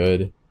looks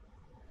good.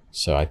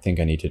 So I think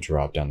I need to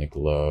drop down the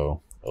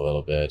glow a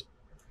little bit.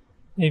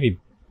 Maybe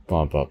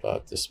bump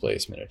up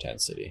displacement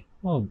intensity.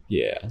 Well,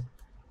 yeah.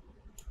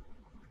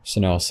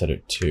 So now I'll set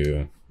it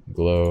to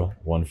glow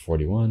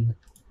 141,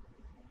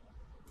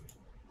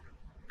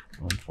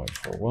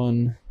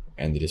 1.41,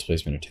 and the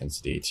displacement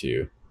intensity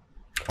to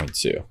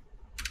 0.2. There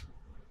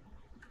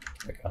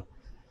we go.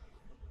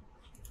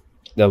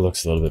 That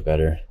looks a little bit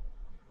better.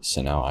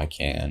 So now I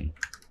can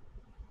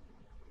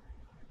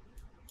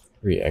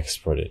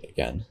re-export it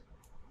again.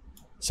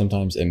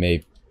 Sometimes it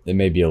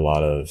may be a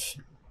lot of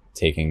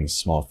taking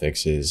small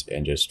fixes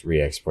and just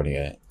re-exporting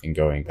it and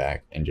going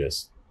back and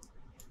just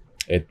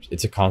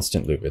it's a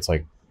constant loop. It's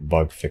like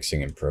bug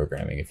fixing and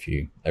programming if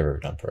you ever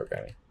done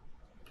programming.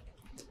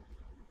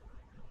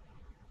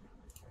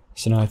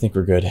 So now I think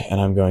we're good, and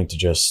I'm going to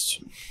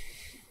just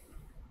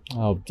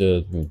I'll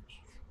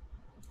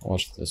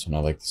watch this one. I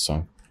like the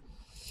song.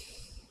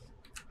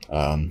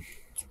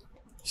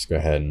 Just go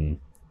ahead and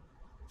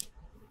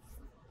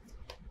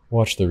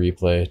watch the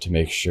replay to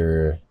make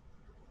sure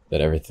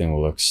that everything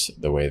looks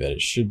the way that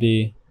it should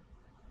be.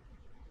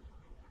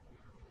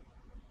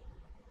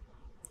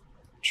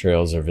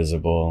 Trails are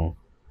visible.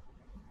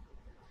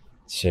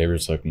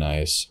 Sabers look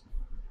nice.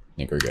 I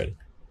think we're good.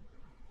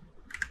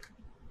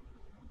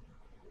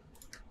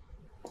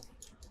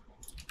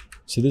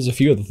 So there's a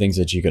few other things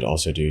that you could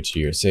also do to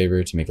your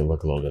saber to make it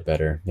look a little bit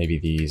better. Maybe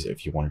these,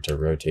 if you wanted to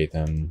rotate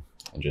them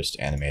and just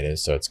animate it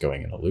so it's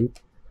going in a loop.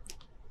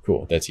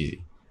 Cool, that's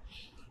easy.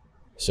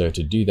 So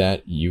to do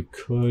that, you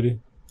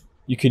could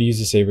use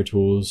the saber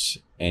tools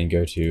and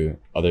go to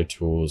other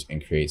tools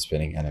and create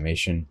spinning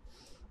animation.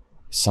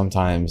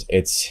 Sometimes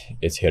it's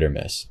hit or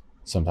miss.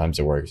 Sometimes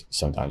it works,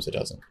 sometimes it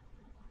doesn't.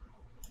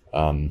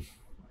 I'm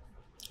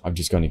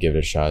just going to give it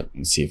a shot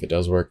and see if it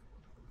does work.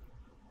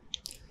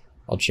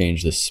 I'll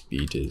change the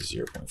speed to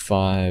 0.5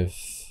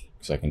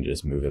 because I can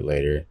just move it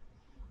later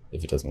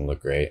if it doesn't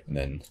look great, and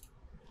then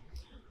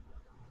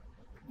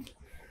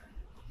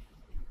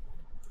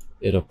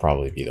it'll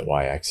probably be the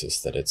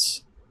y-axis that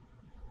it's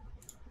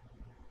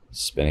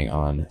spinning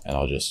on, and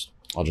I'll just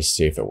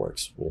see if it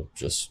works. We'll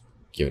just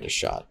give it a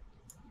shot.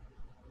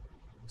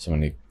 So I'm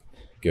going to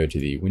go to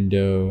the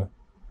window,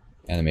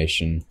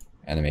 animation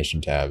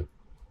tab,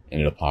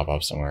 and it'll pop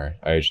up somewhere.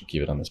 I usually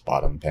keep it on this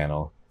bottom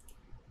panel.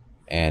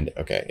 And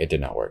okay, it did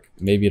not work.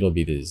 Maybe it'll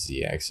be the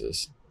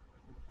z-axis.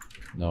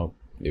 Nope.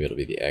 Maybe it'll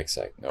be the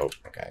x-axis. Nope.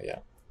 Okay, yeah.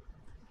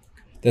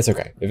 That's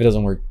okay. If it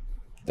doesn't work,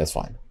 that's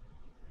fine.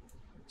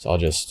 So I'll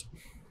just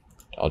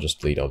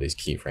delete all these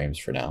keyframes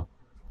for now,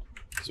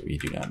 because we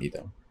do not need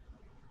them.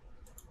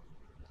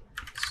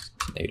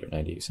 It's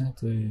 -90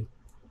 exactly.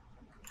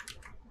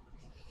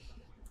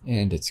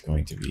 And it's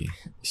going to be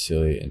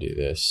silly and do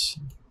this.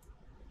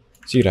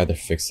 So you could either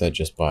fix that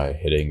just by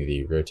hitting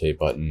the rotate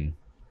button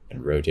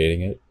and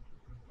rotating it,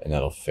 and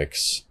that'll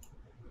fix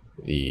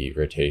the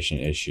rotation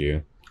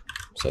issue.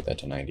 Set that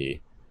to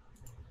 90.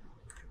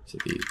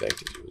 Set these back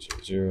to 0,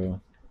 0,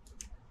 0.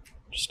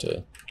 Just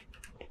to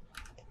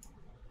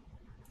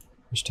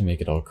just to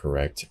make it all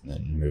correct, and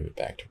then move it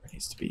back to where it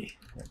needs to be.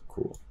 Right,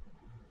 cool.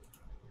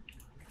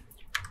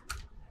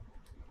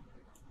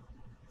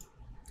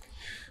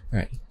 All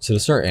right, so to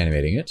start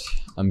animating it,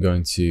 I'm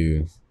going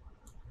to,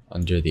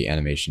 under the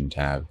animation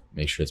tab,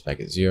 make sure it's back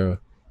at 0,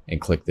 and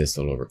click this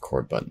little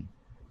record button.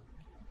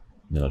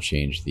 And then I'll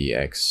change the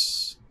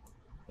X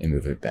and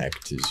move it back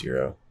to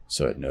 0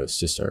 so it knows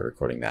to start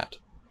recording that.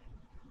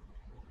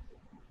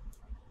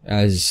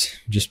 As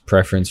just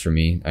preference for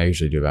me, I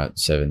usually do about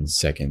 7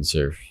 seconds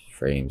or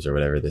frames or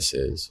whatever this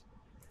is.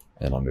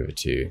 And then I'll move it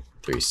to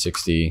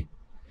 360.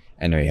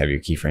 And now you have your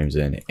keyframes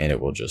in, and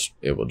it will just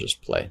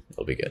play.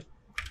 It'll be good.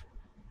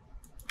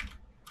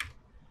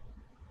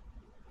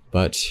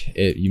 But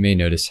you may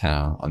notice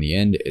how on the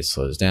end it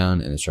slows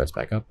down and it starts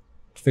back up.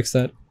 To fix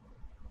that,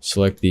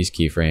 select these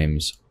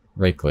keyframes,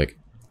 right click,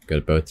 go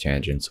to both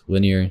tangents,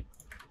 linear,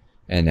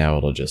 and now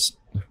it'll just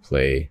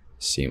play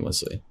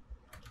seamlessly.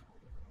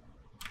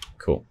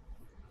 Cool.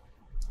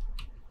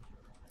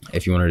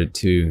 If you wanted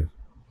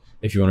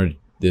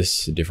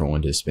this different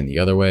one to spin the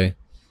other way,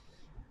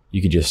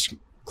 you could just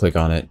click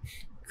on it,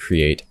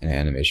 create an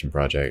animation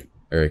project,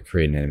 or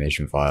create an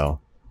animation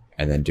file,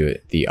 and then do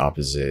it the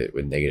opposite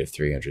with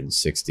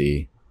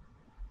 -360.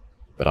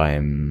 But I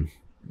am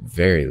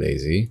very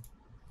lazy,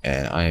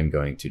 and I am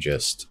going to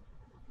just,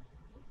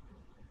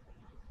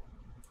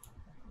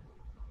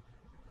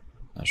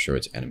 not sure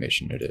which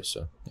animation it is,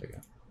 so there we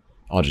go.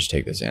 I'll just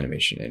take this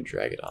animation and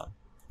drag it on,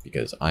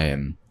 because I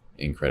am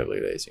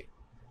incredibly lazy.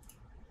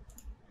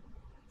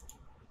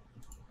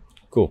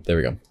 Cool, there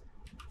we go.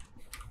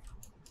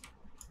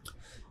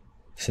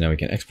 So now we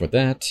can export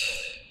that,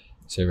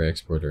 Saber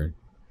exporter,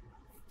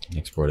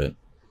 export it.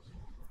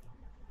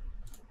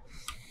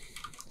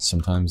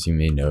 Sometimes you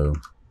may know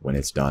when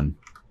it's done,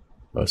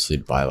 mostly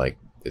by like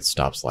it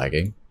stops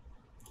lagging.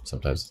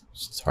 Sometimes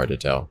it's hard to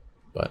tell,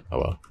 but oh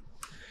well.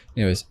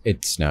 Anyways,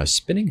 it's now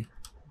spinning.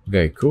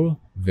 Very cool,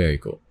 very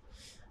cool.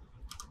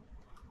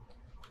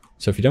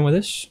 So if you're done with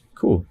this,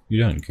 cool,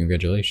 you're done.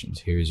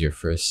 Congratulations, here's your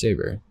first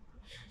Saber.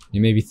 You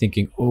may be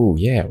thinking, oh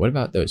yeah, what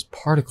about those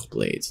particle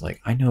blades?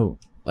 Like I know,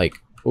 like,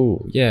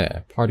 oh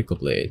yeah, particle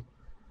blade.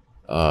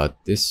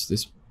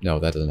 No,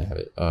 that doesn't have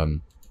it. Oh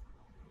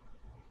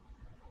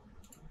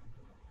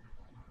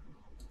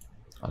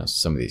no,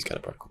 some of these got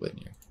a particle blade in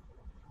here.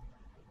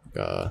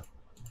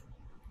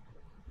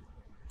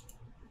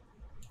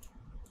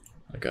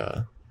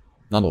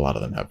 Not a lot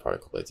of them have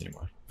particle blades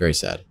anymore. Very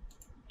sad.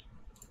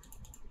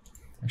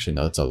 Actually,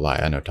 no, that's a lie.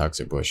 I know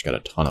Toxic Bush got a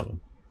ton of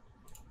them.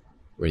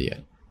 Where are you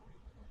at?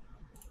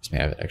 This may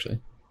have it,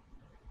 actually.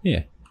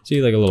 Yeah,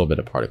 see like a little bit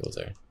of particles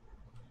there.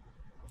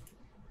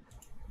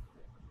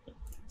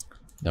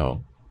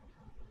 No,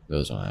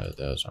 those don't have it,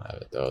 those don't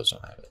have it, those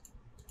don't have it.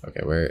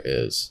 Okay, where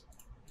is...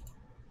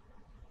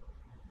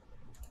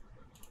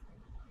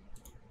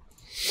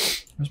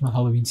 Where's my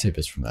Halloween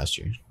Sabers from last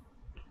year?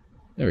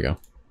 There we go.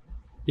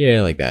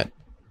 Yeah, like that.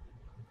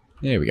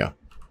 There we go.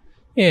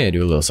 Yeah,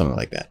 do a little something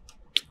like that.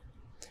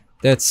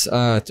 That's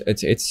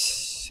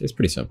it's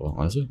pretty simple,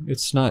 honestly.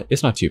 It's not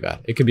too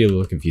bad. It could be a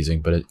little confusing,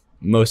 but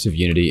most of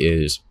Unity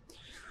is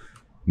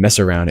mess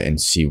around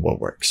and see what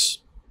works.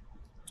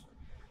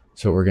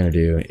 So what we're gonna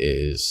do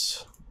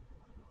is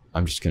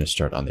I'm just gonna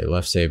start on the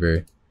left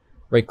Saber,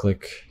 right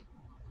click,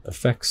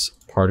 effects,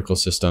 particle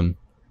system,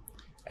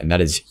 and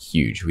that is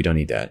huge. We don't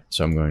need that.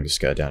 So I'm going to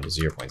scale it down to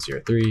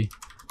 0.03,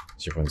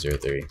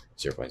 0.03,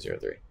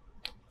 0.03.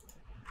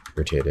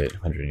 Rotate it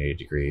 180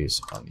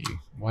 degrees on the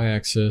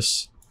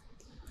y-axis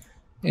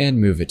and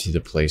move it to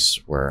the place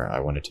where I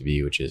want it to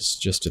be, which is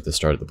just at the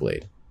start of the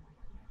blade.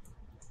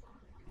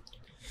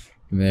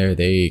 From there,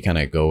 they kind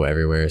of go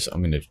everywhere, so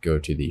I'm going to go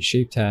to the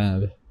Shape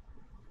tab,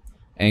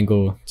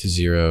 Angle to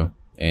 0,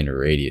 and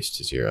Radius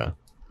to 0.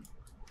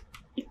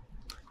 You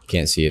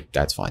can't see it,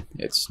 that's fine.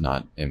 It's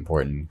not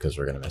important because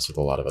we're going to mess with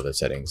a lot of other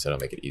settings that'll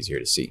make it easier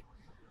to see.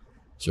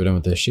 So we're done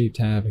with the Shape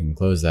tab, we can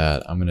close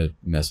that. I'm going to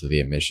mess with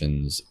the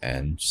emissions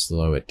and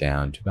slow it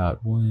down to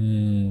about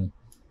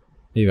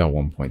maybe about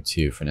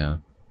 1.2 for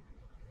now.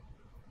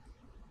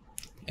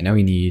 And now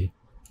we need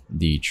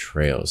the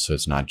trails, so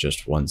it's not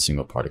just one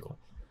single particle.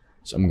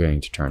 So I'm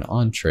going to turn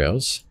on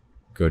trails,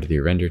 go to the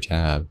render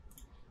tab,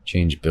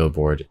 change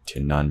billboard to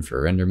none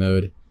for render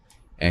mode,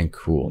 and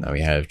cool, now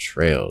we have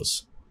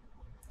trails.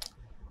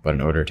 But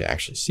in order to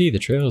actually see the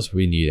trails,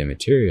 we need a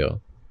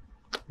material.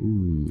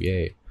 Ooh,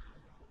 yay.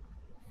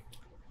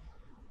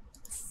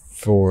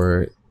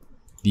 For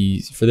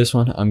this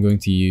one, I'm going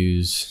to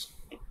use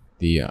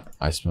the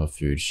I Smell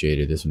Food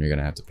shader. This one you're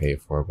gonna have to pay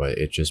for, but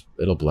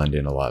it'll blend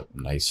in a lot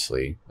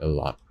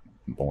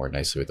more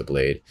nicely with the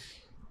blade.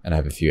 And I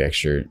have a few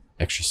extra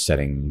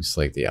settings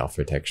like the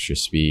alpha texture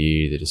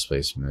speed, the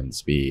displacement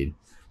speed,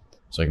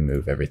 so I can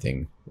move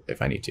everything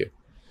if I need to.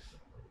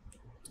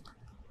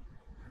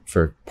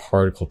 For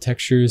particle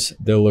textures,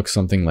 they'll look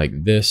something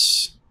like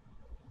this,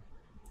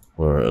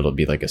 or it'll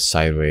be like a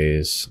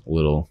sideways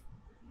little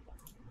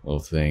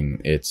thing.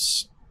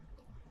 It's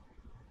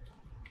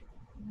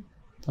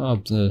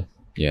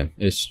yeah,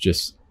 it's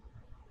just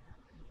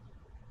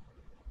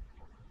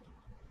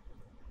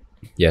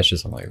Yeah, it's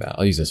just something like that.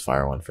 I'll use this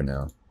fire one for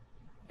now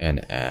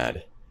and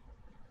add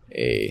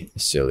a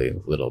silly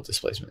little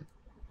displacement.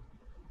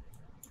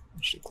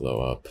 It should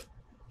glow up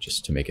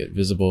just to make it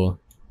visible.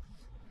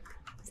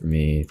 For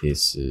me,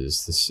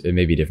 this. It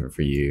may be different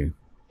for you,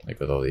 like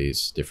with all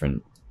these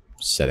different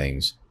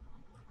settings.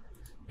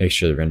 Make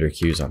sure the render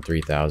queue is on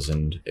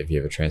 3000 if you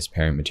have a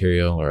transparent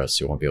material, or else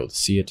you won't be able to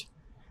see it.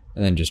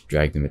 And then just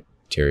drag the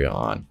material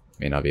on.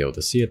 May not be able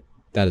to see it.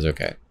 That is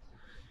okay.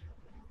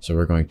 So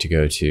we're going to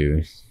go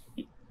to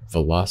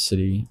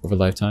velocity over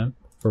lifetime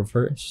for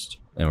first,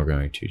 and we're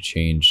going to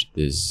change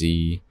the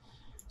Z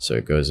so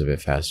it goes a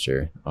bit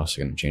faster.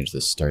 Also going to change the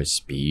start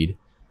speed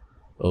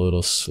a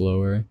little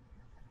slower,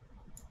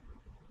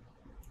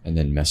 and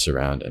then mess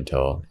around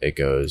until it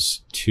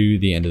goes to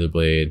the end of the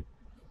blade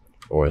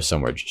or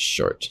somewhere just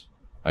short.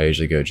 I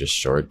usually go just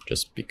short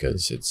just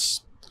because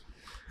it's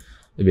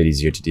a bit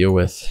easier to deal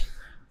with.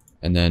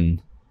 And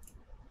then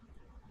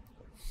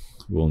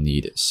we'll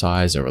need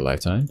size over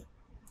lifetime,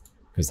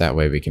 because that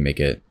way we can make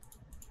it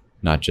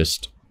not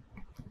just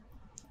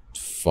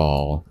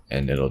fall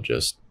and it'll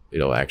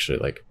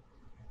actually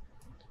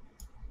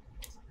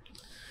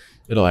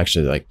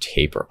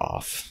taper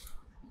off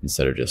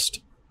instead of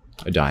just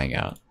dying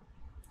out.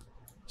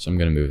 So I'm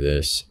going to move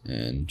this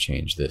and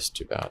change this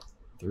to about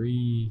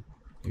 3,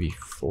 maybe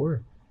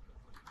 4.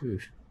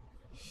 Oof.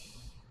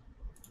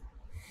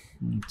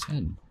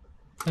 10.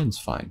 10's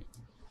fine.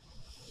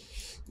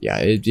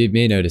 Yeah, you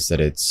may notice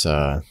that it's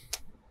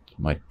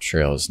my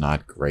trail is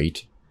not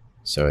great,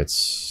 so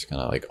it's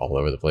kind of like all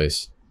over the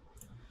place.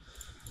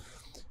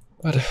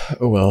 But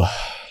oh well,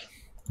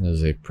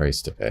 there's a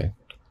price to pay.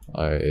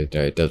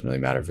 It doesn't really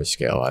matter for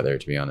scale either,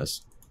 to be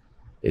honest.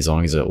 As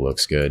long as it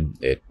looks good,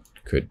 it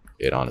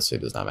honestly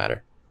does not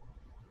matter.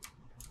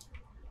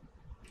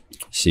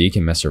 So you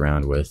can mess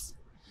around with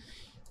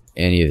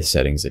any of the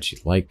settings that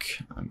you'd like.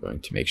 I'm going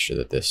to make sure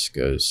that this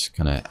goes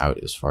kind of out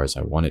as far as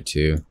I want it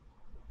to.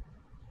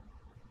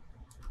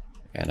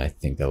 And I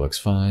think that looks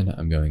fine.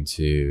 I'm going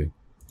to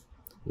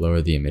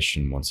lower the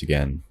emission once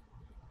again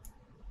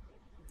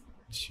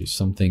to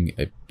something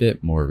a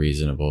bit more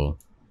reasonable,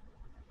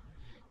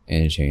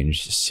 and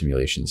change the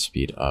simulation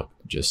speed up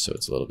just so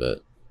it's a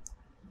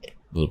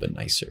little bit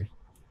nicer.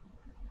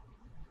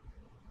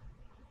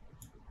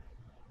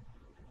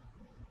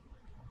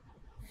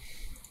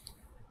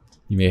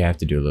 You may have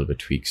to do a little bit of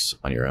tweaks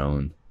on your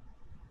own.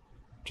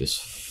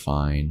 Just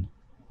fine.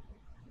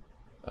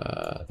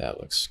 That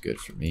looks good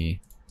for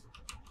me.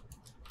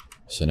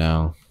 So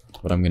now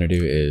what I'm going to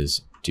do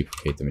is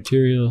duplicate the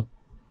material,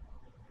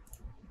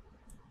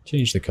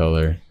 change the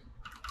color,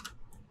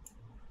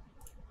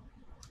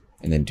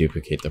 and then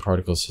duplicate the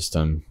particle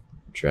system,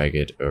 drag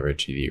it over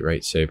to the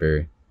right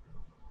saber,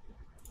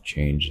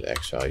 change the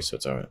X value so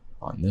it's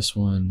on this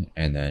one,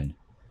 and then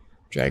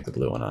drag the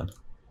blue one on.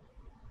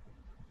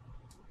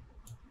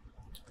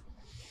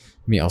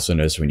 You may also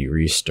notice when you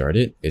restart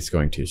it, it's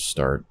going to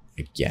start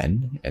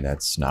again, and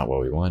that's not what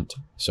we want.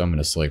 So I'm going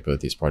to select both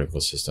these particle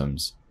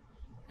systems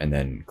and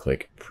then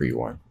click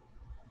pre-warm.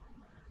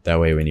 That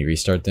way when you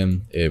restart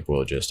them, it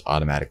will just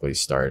automatically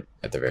start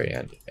at the very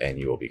end and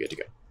you will be good to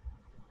go.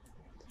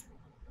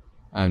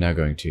 I'm now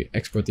going to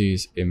export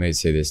these. It may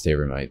say this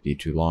saber might be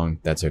too long.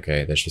 That's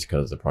okay. That's just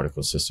because of the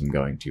particle system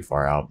going too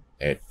far out.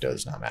 It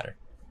does not matter.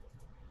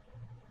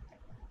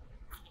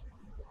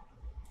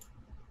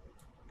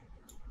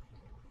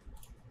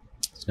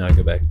 So now I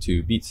go back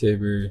to Beat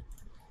Saber,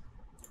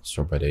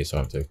 sort by day, so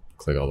I have to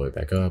click all the way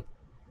back up,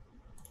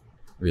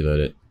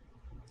 reload it,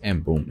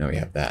 and boom, now we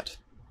have that.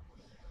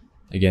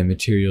 Again,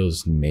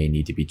 materials may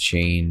need to be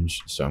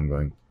changed, so I'm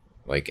going,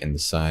 like in the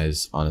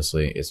size,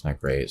 honestly, it's not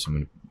great, so I'm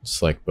going to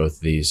select both of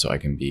these so I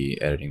can be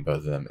editing both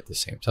of them at the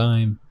same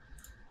time.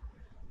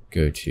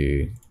 Go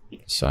to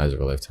size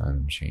over lifetime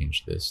and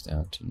change this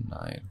down to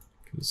 9,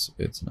 because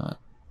it's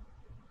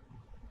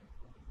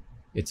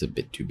a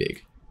bit too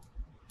big.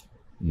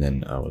 And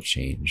then I will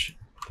change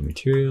the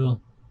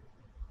material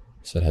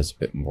so it has a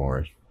bit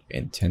more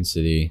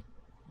intensity,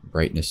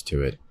 brightness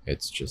to it.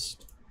 It's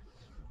just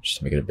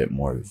to make it a bit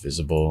more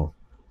visible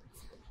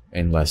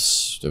and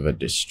less of a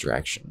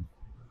distraction.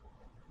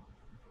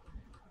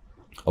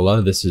 A lot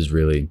of this is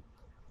really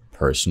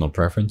personal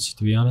preference,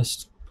 to be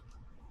honest.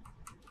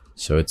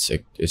 So it's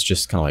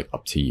just kind of like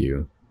up to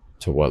you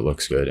to what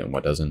looks good and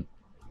what doesn't.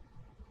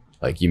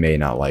 Like you may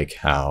not like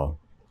how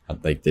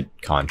like the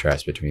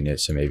contrast between it,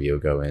 so maybe you'll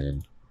go in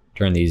and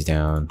turn these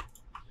down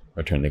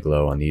or turn the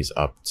glow on these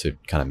up to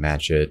kind of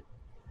match it.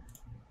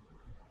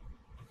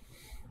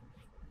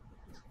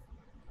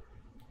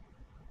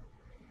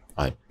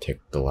 I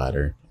picked the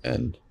ladder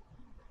and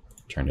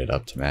turned it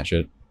up to match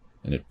it,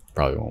 and it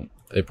probably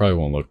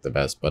won't look the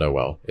best, but oh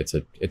well. It's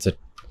a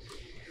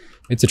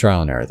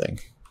trial and error thing.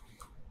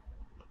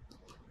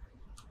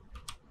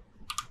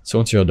 So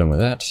once you're all done with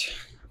that,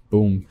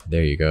 boom,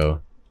 there you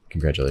go.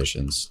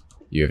 Congratulations.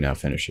 You have now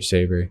finished your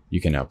saber. You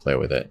can now play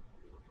with it.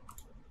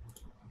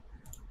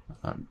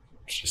 I'm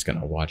just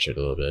gonna watch it a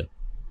little bit.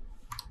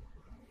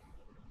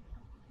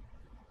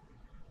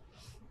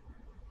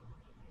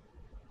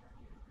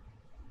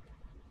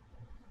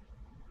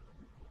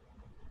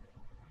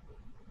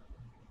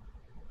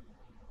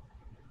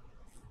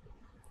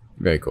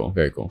 Very cool,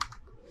 very cool.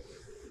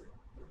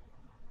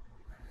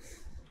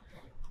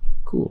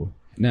 Cool.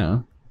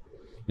 Now,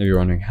 if you're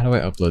wondering, how do I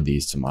upload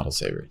these to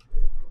ModelSaber?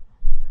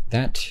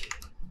 That's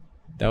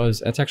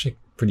actually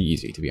pretty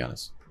easy, to be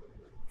honest.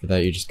 For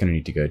that, you're just gonna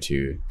need to go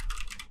to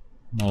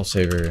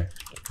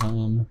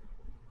ModelSaber.com,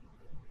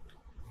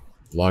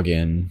 log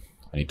in.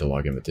 I need to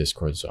log in with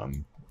Discord, so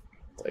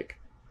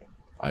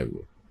I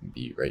will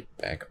be right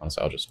back.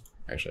 Honestly, I'll just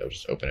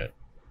open it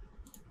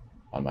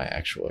on my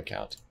actual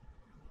account.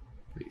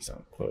 Please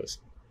don't close.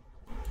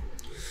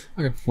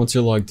 Okay, once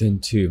you're logged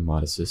into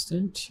Mod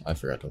Assistant, I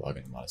forgot to log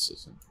into Mod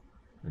Assistant,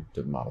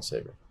 to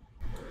ModelSaber.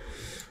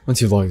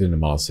 Once you've logged into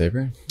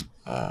ModelSaber,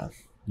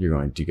 you're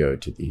going to go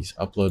to the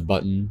upload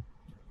button,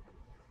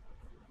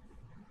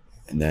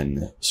 and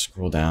then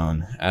scroll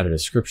down, add a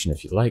description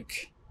if you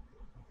like,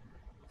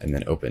 and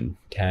then open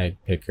tag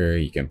picker.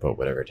 You can put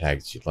whatever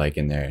tags you'd like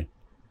in there.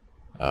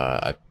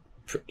 I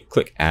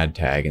click add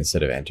tag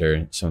instead of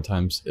enter.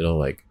 Sometimes it'll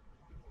like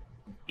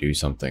do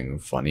something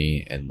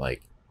funny and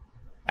like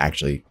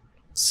actually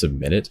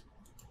submit it,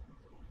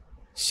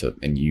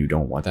 and you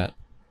don't want that.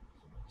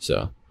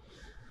 So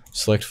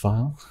select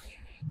file.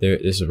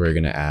 This is where you're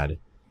going to add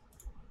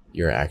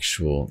your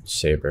actual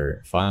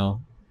Saber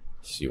file.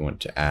 So you want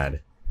to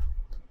add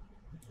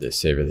the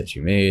Saber that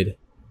you made.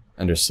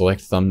 Under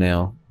select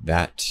thumbnail,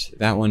 that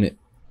one,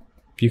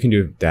 you can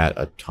do that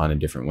a ton of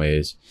different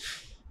ways.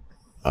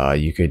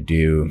 You could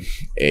do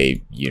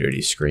a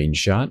Unity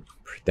screenshot.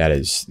 That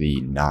is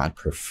the not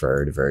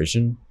preferred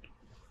version.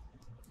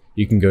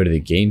 You can go to the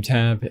game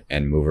tab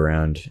and move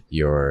around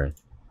your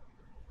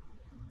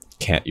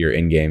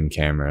in-game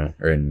camera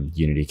or in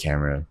Unity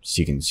camera, so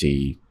you can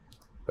see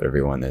whatever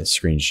you want to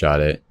screenshot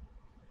it.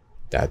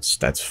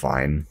 That's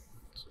fine.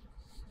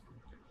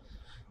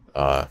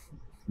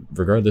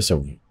 Regardless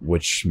of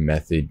which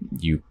method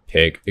you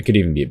pick, it could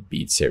even be a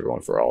Beat Saber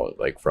one for all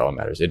it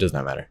matters. It does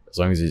not matter as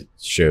long as it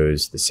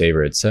shows the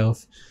Saber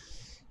itself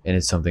and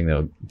it's something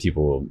that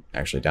people will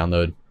actually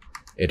download.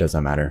 It does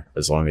not matter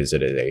as long as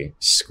it is a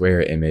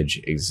square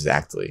image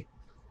exactly.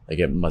 Like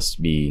it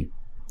must be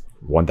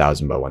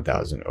 1000 by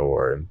 1000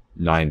 or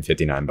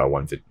 959 by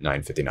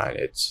 959.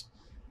 It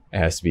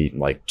has to be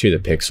like to the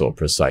pixel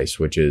precise,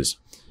 which is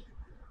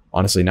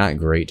honestly not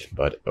great,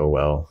 but oh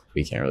well,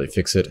 we can't really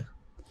fix it.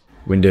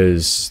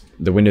 The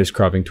Windows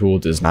cropping tool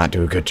does not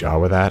do a good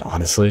job with that,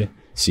 honestly.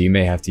 So you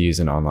may have to use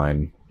an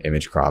online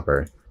image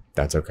cropper.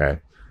 That's okay.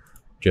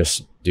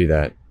 Just do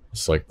that,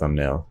 select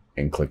thumbnail,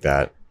 and click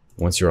that.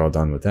 Once you're all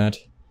done with that,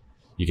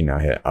 you can now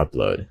hit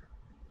upload.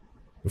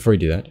 Before you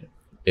do that,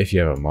 if you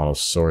have a model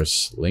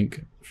source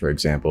link, for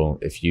example,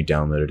 if you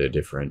downloaded a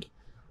different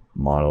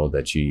model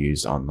that you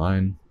used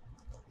online,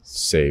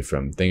 say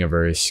from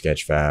Thingiverse,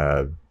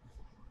 Sketchfab,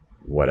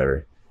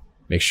 whatever,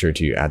 make sure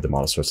to add the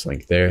model source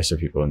link there so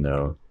people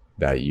know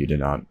that you did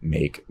not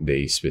make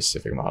the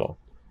specific model.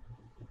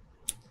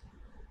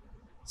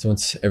 So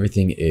once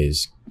everything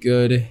is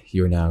good,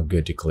 you're now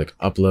good to click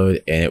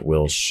upload, and it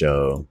will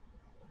show.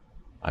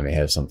 I may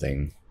have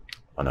something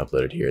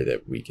unuploaded here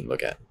that we can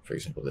look at. For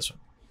example, this one.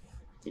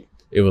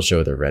 It will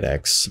show the red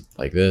X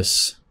like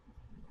this.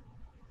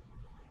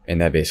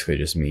 And that basically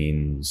just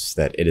means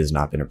that it has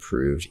not been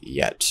approved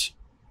yet.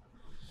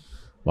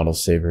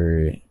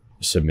 ModelSaber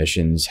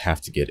submissions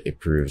have to get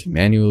approved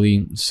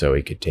manually, so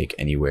it could take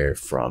anywhere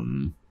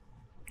from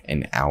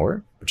an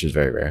hour, which is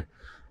very rare,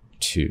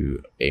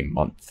 to a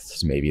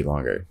month, maybe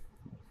longer.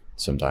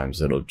 Sometimes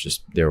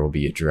there will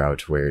be a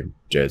drought where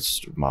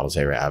just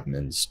ModelSaber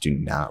admins do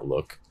not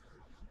look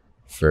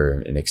for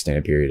an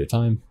extended period of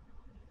time.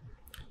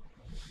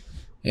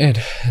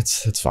 And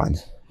that's fine.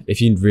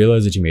 If you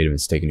realize that you made a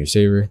mistake in your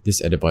Saber,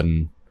 this edit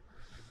button,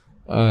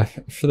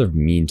 for the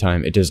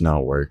meantime, it does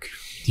not work.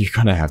 You're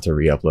gonna have to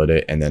re-upload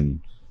it, and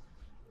then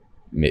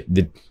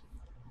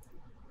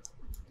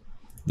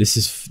this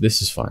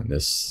is fine.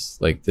 This,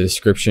 like, the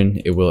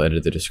description, it will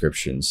edit the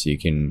description, so you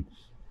can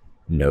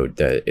note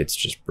that it's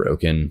just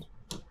broken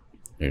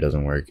and it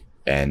doesn't work,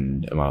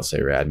 and a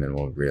ModelSaber admin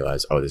will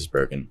realize, oh, this is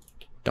broken,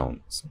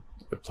 don't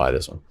apply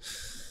this one.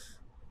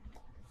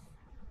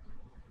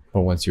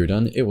 But once you're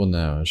done, it will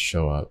now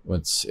show up.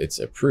 Once it's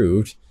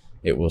approved,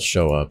 it will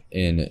show up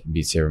in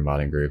Beat Saber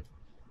modding group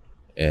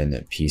and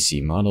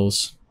PC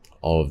models.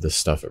 All of the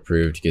stuff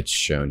approved gets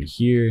shown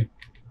here.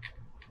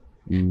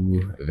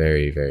 Ooh,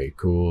 very, very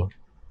cool.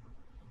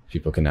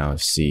 People can now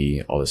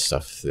see all the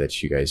stuff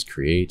that you guys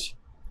create.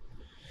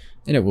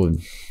 And it will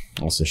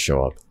also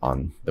show up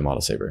on the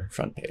ModelSaber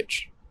front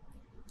page.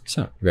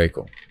 So, very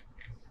cool.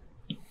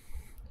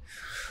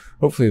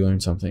 Hopefully you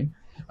learned something.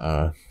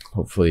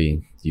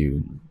 Hopefully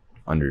you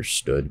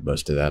understood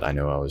most of that. I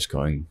know I was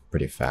going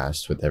pretty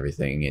fast with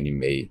everything, and you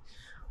may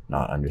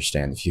not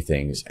understand a few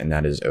things, and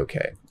that is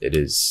okay. It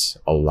is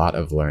a lot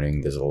of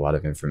learning. There's a lot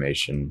of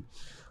information.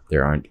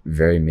 There aren't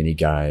very many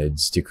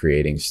guides to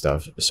creating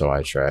stuff, so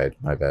I tried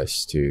my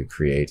best to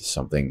create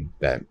something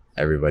that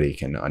everybody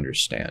can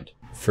understand.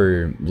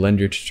 For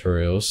Blender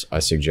tutorials, I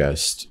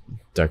suggest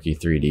Ducky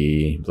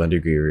 3D,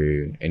 Blender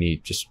Guru,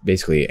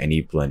 basically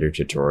any Blender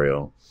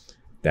tutorial.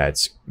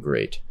 That's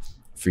great.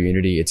 for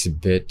Unity, it's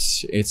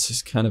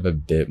just kind of a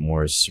bit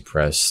more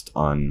suppressed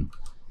on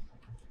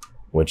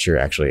what you're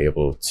actually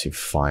able to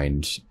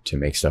find to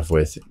make stuff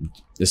with,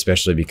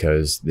 especially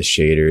because the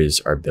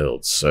shaders are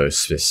built so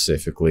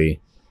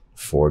specifically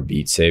for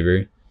Beat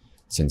Saber,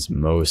 since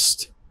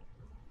most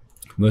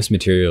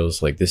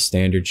materials, like this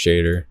standard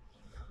shader,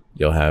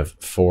 you'll have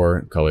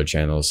 4 color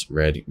channels: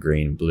 red,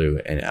 green,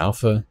 blue, and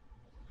alpha.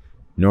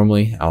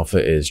 Normally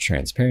alpha is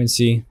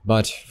transparency,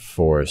 but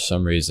for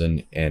some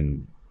reason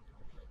in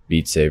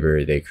Beat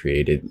Saber they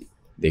created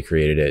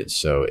it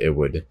so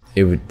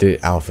the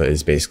alpha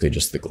is basically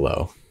just the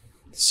glow.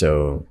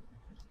 So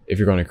if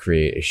you're going to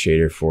create a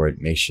shader for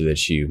it, make sure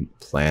that you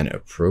plan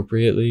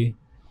appropriately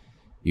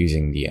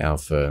using the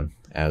alpha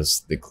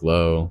as the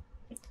glow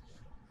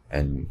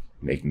and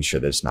making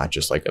sure that it's not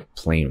just like a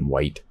plain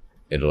white.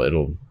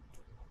 It'll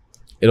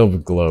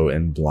glow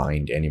and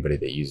blind anybody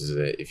that uses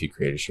it if you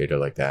create a shader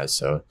like that.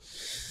 So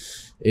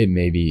it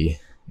may be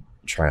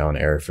trial and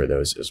error for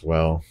those as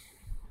well.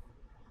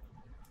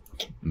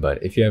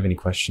 But if you have any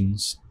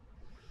questions,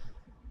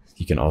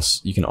 you can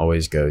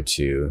always go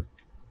to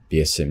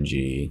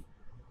BSMG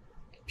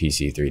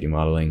PC 3D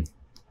modeling.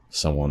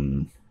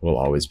 Someone will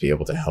always be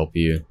able to help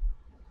you.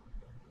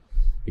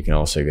 You can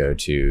also go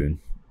to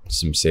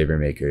some Saber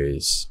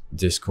makers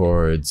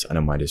Discords. I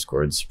know my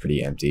Discord's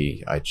pretty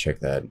empty. I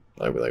check that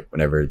like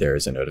whenever there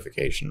is a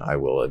notification, I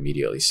will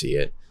immediately see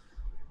it,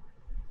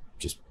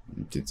 just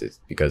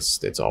because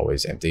it's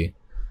always empty.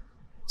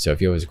 So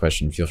if you have a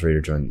question, feel free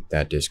to join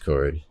that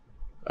Discord.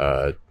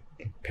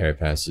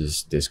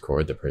 Parapass's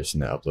Discord, the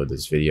person that uploaded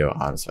this video,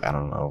 honestly, I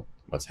don't know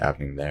what's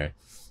happening there.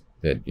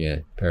 But yeah,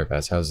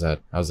 Parapass, how's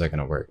that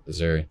gonna work?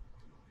 Do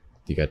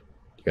you got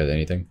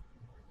anything?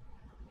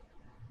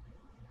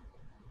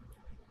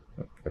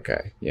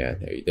 Okay, yeah,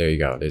 there you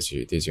go. There's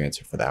your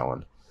answer for that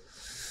one.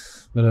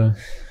 But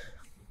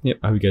yep,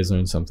 I hope you guys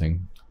learned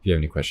something. If you have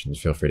any questions,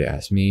 feel free to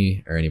ask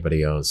me or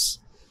anybody else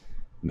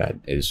that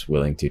is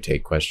willing to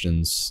take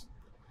questions.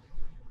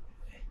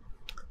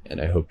 And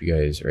I hope you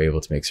guys are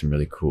able to make some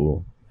really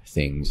cool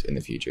things in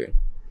the future.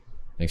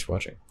 Thanks for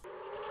watching.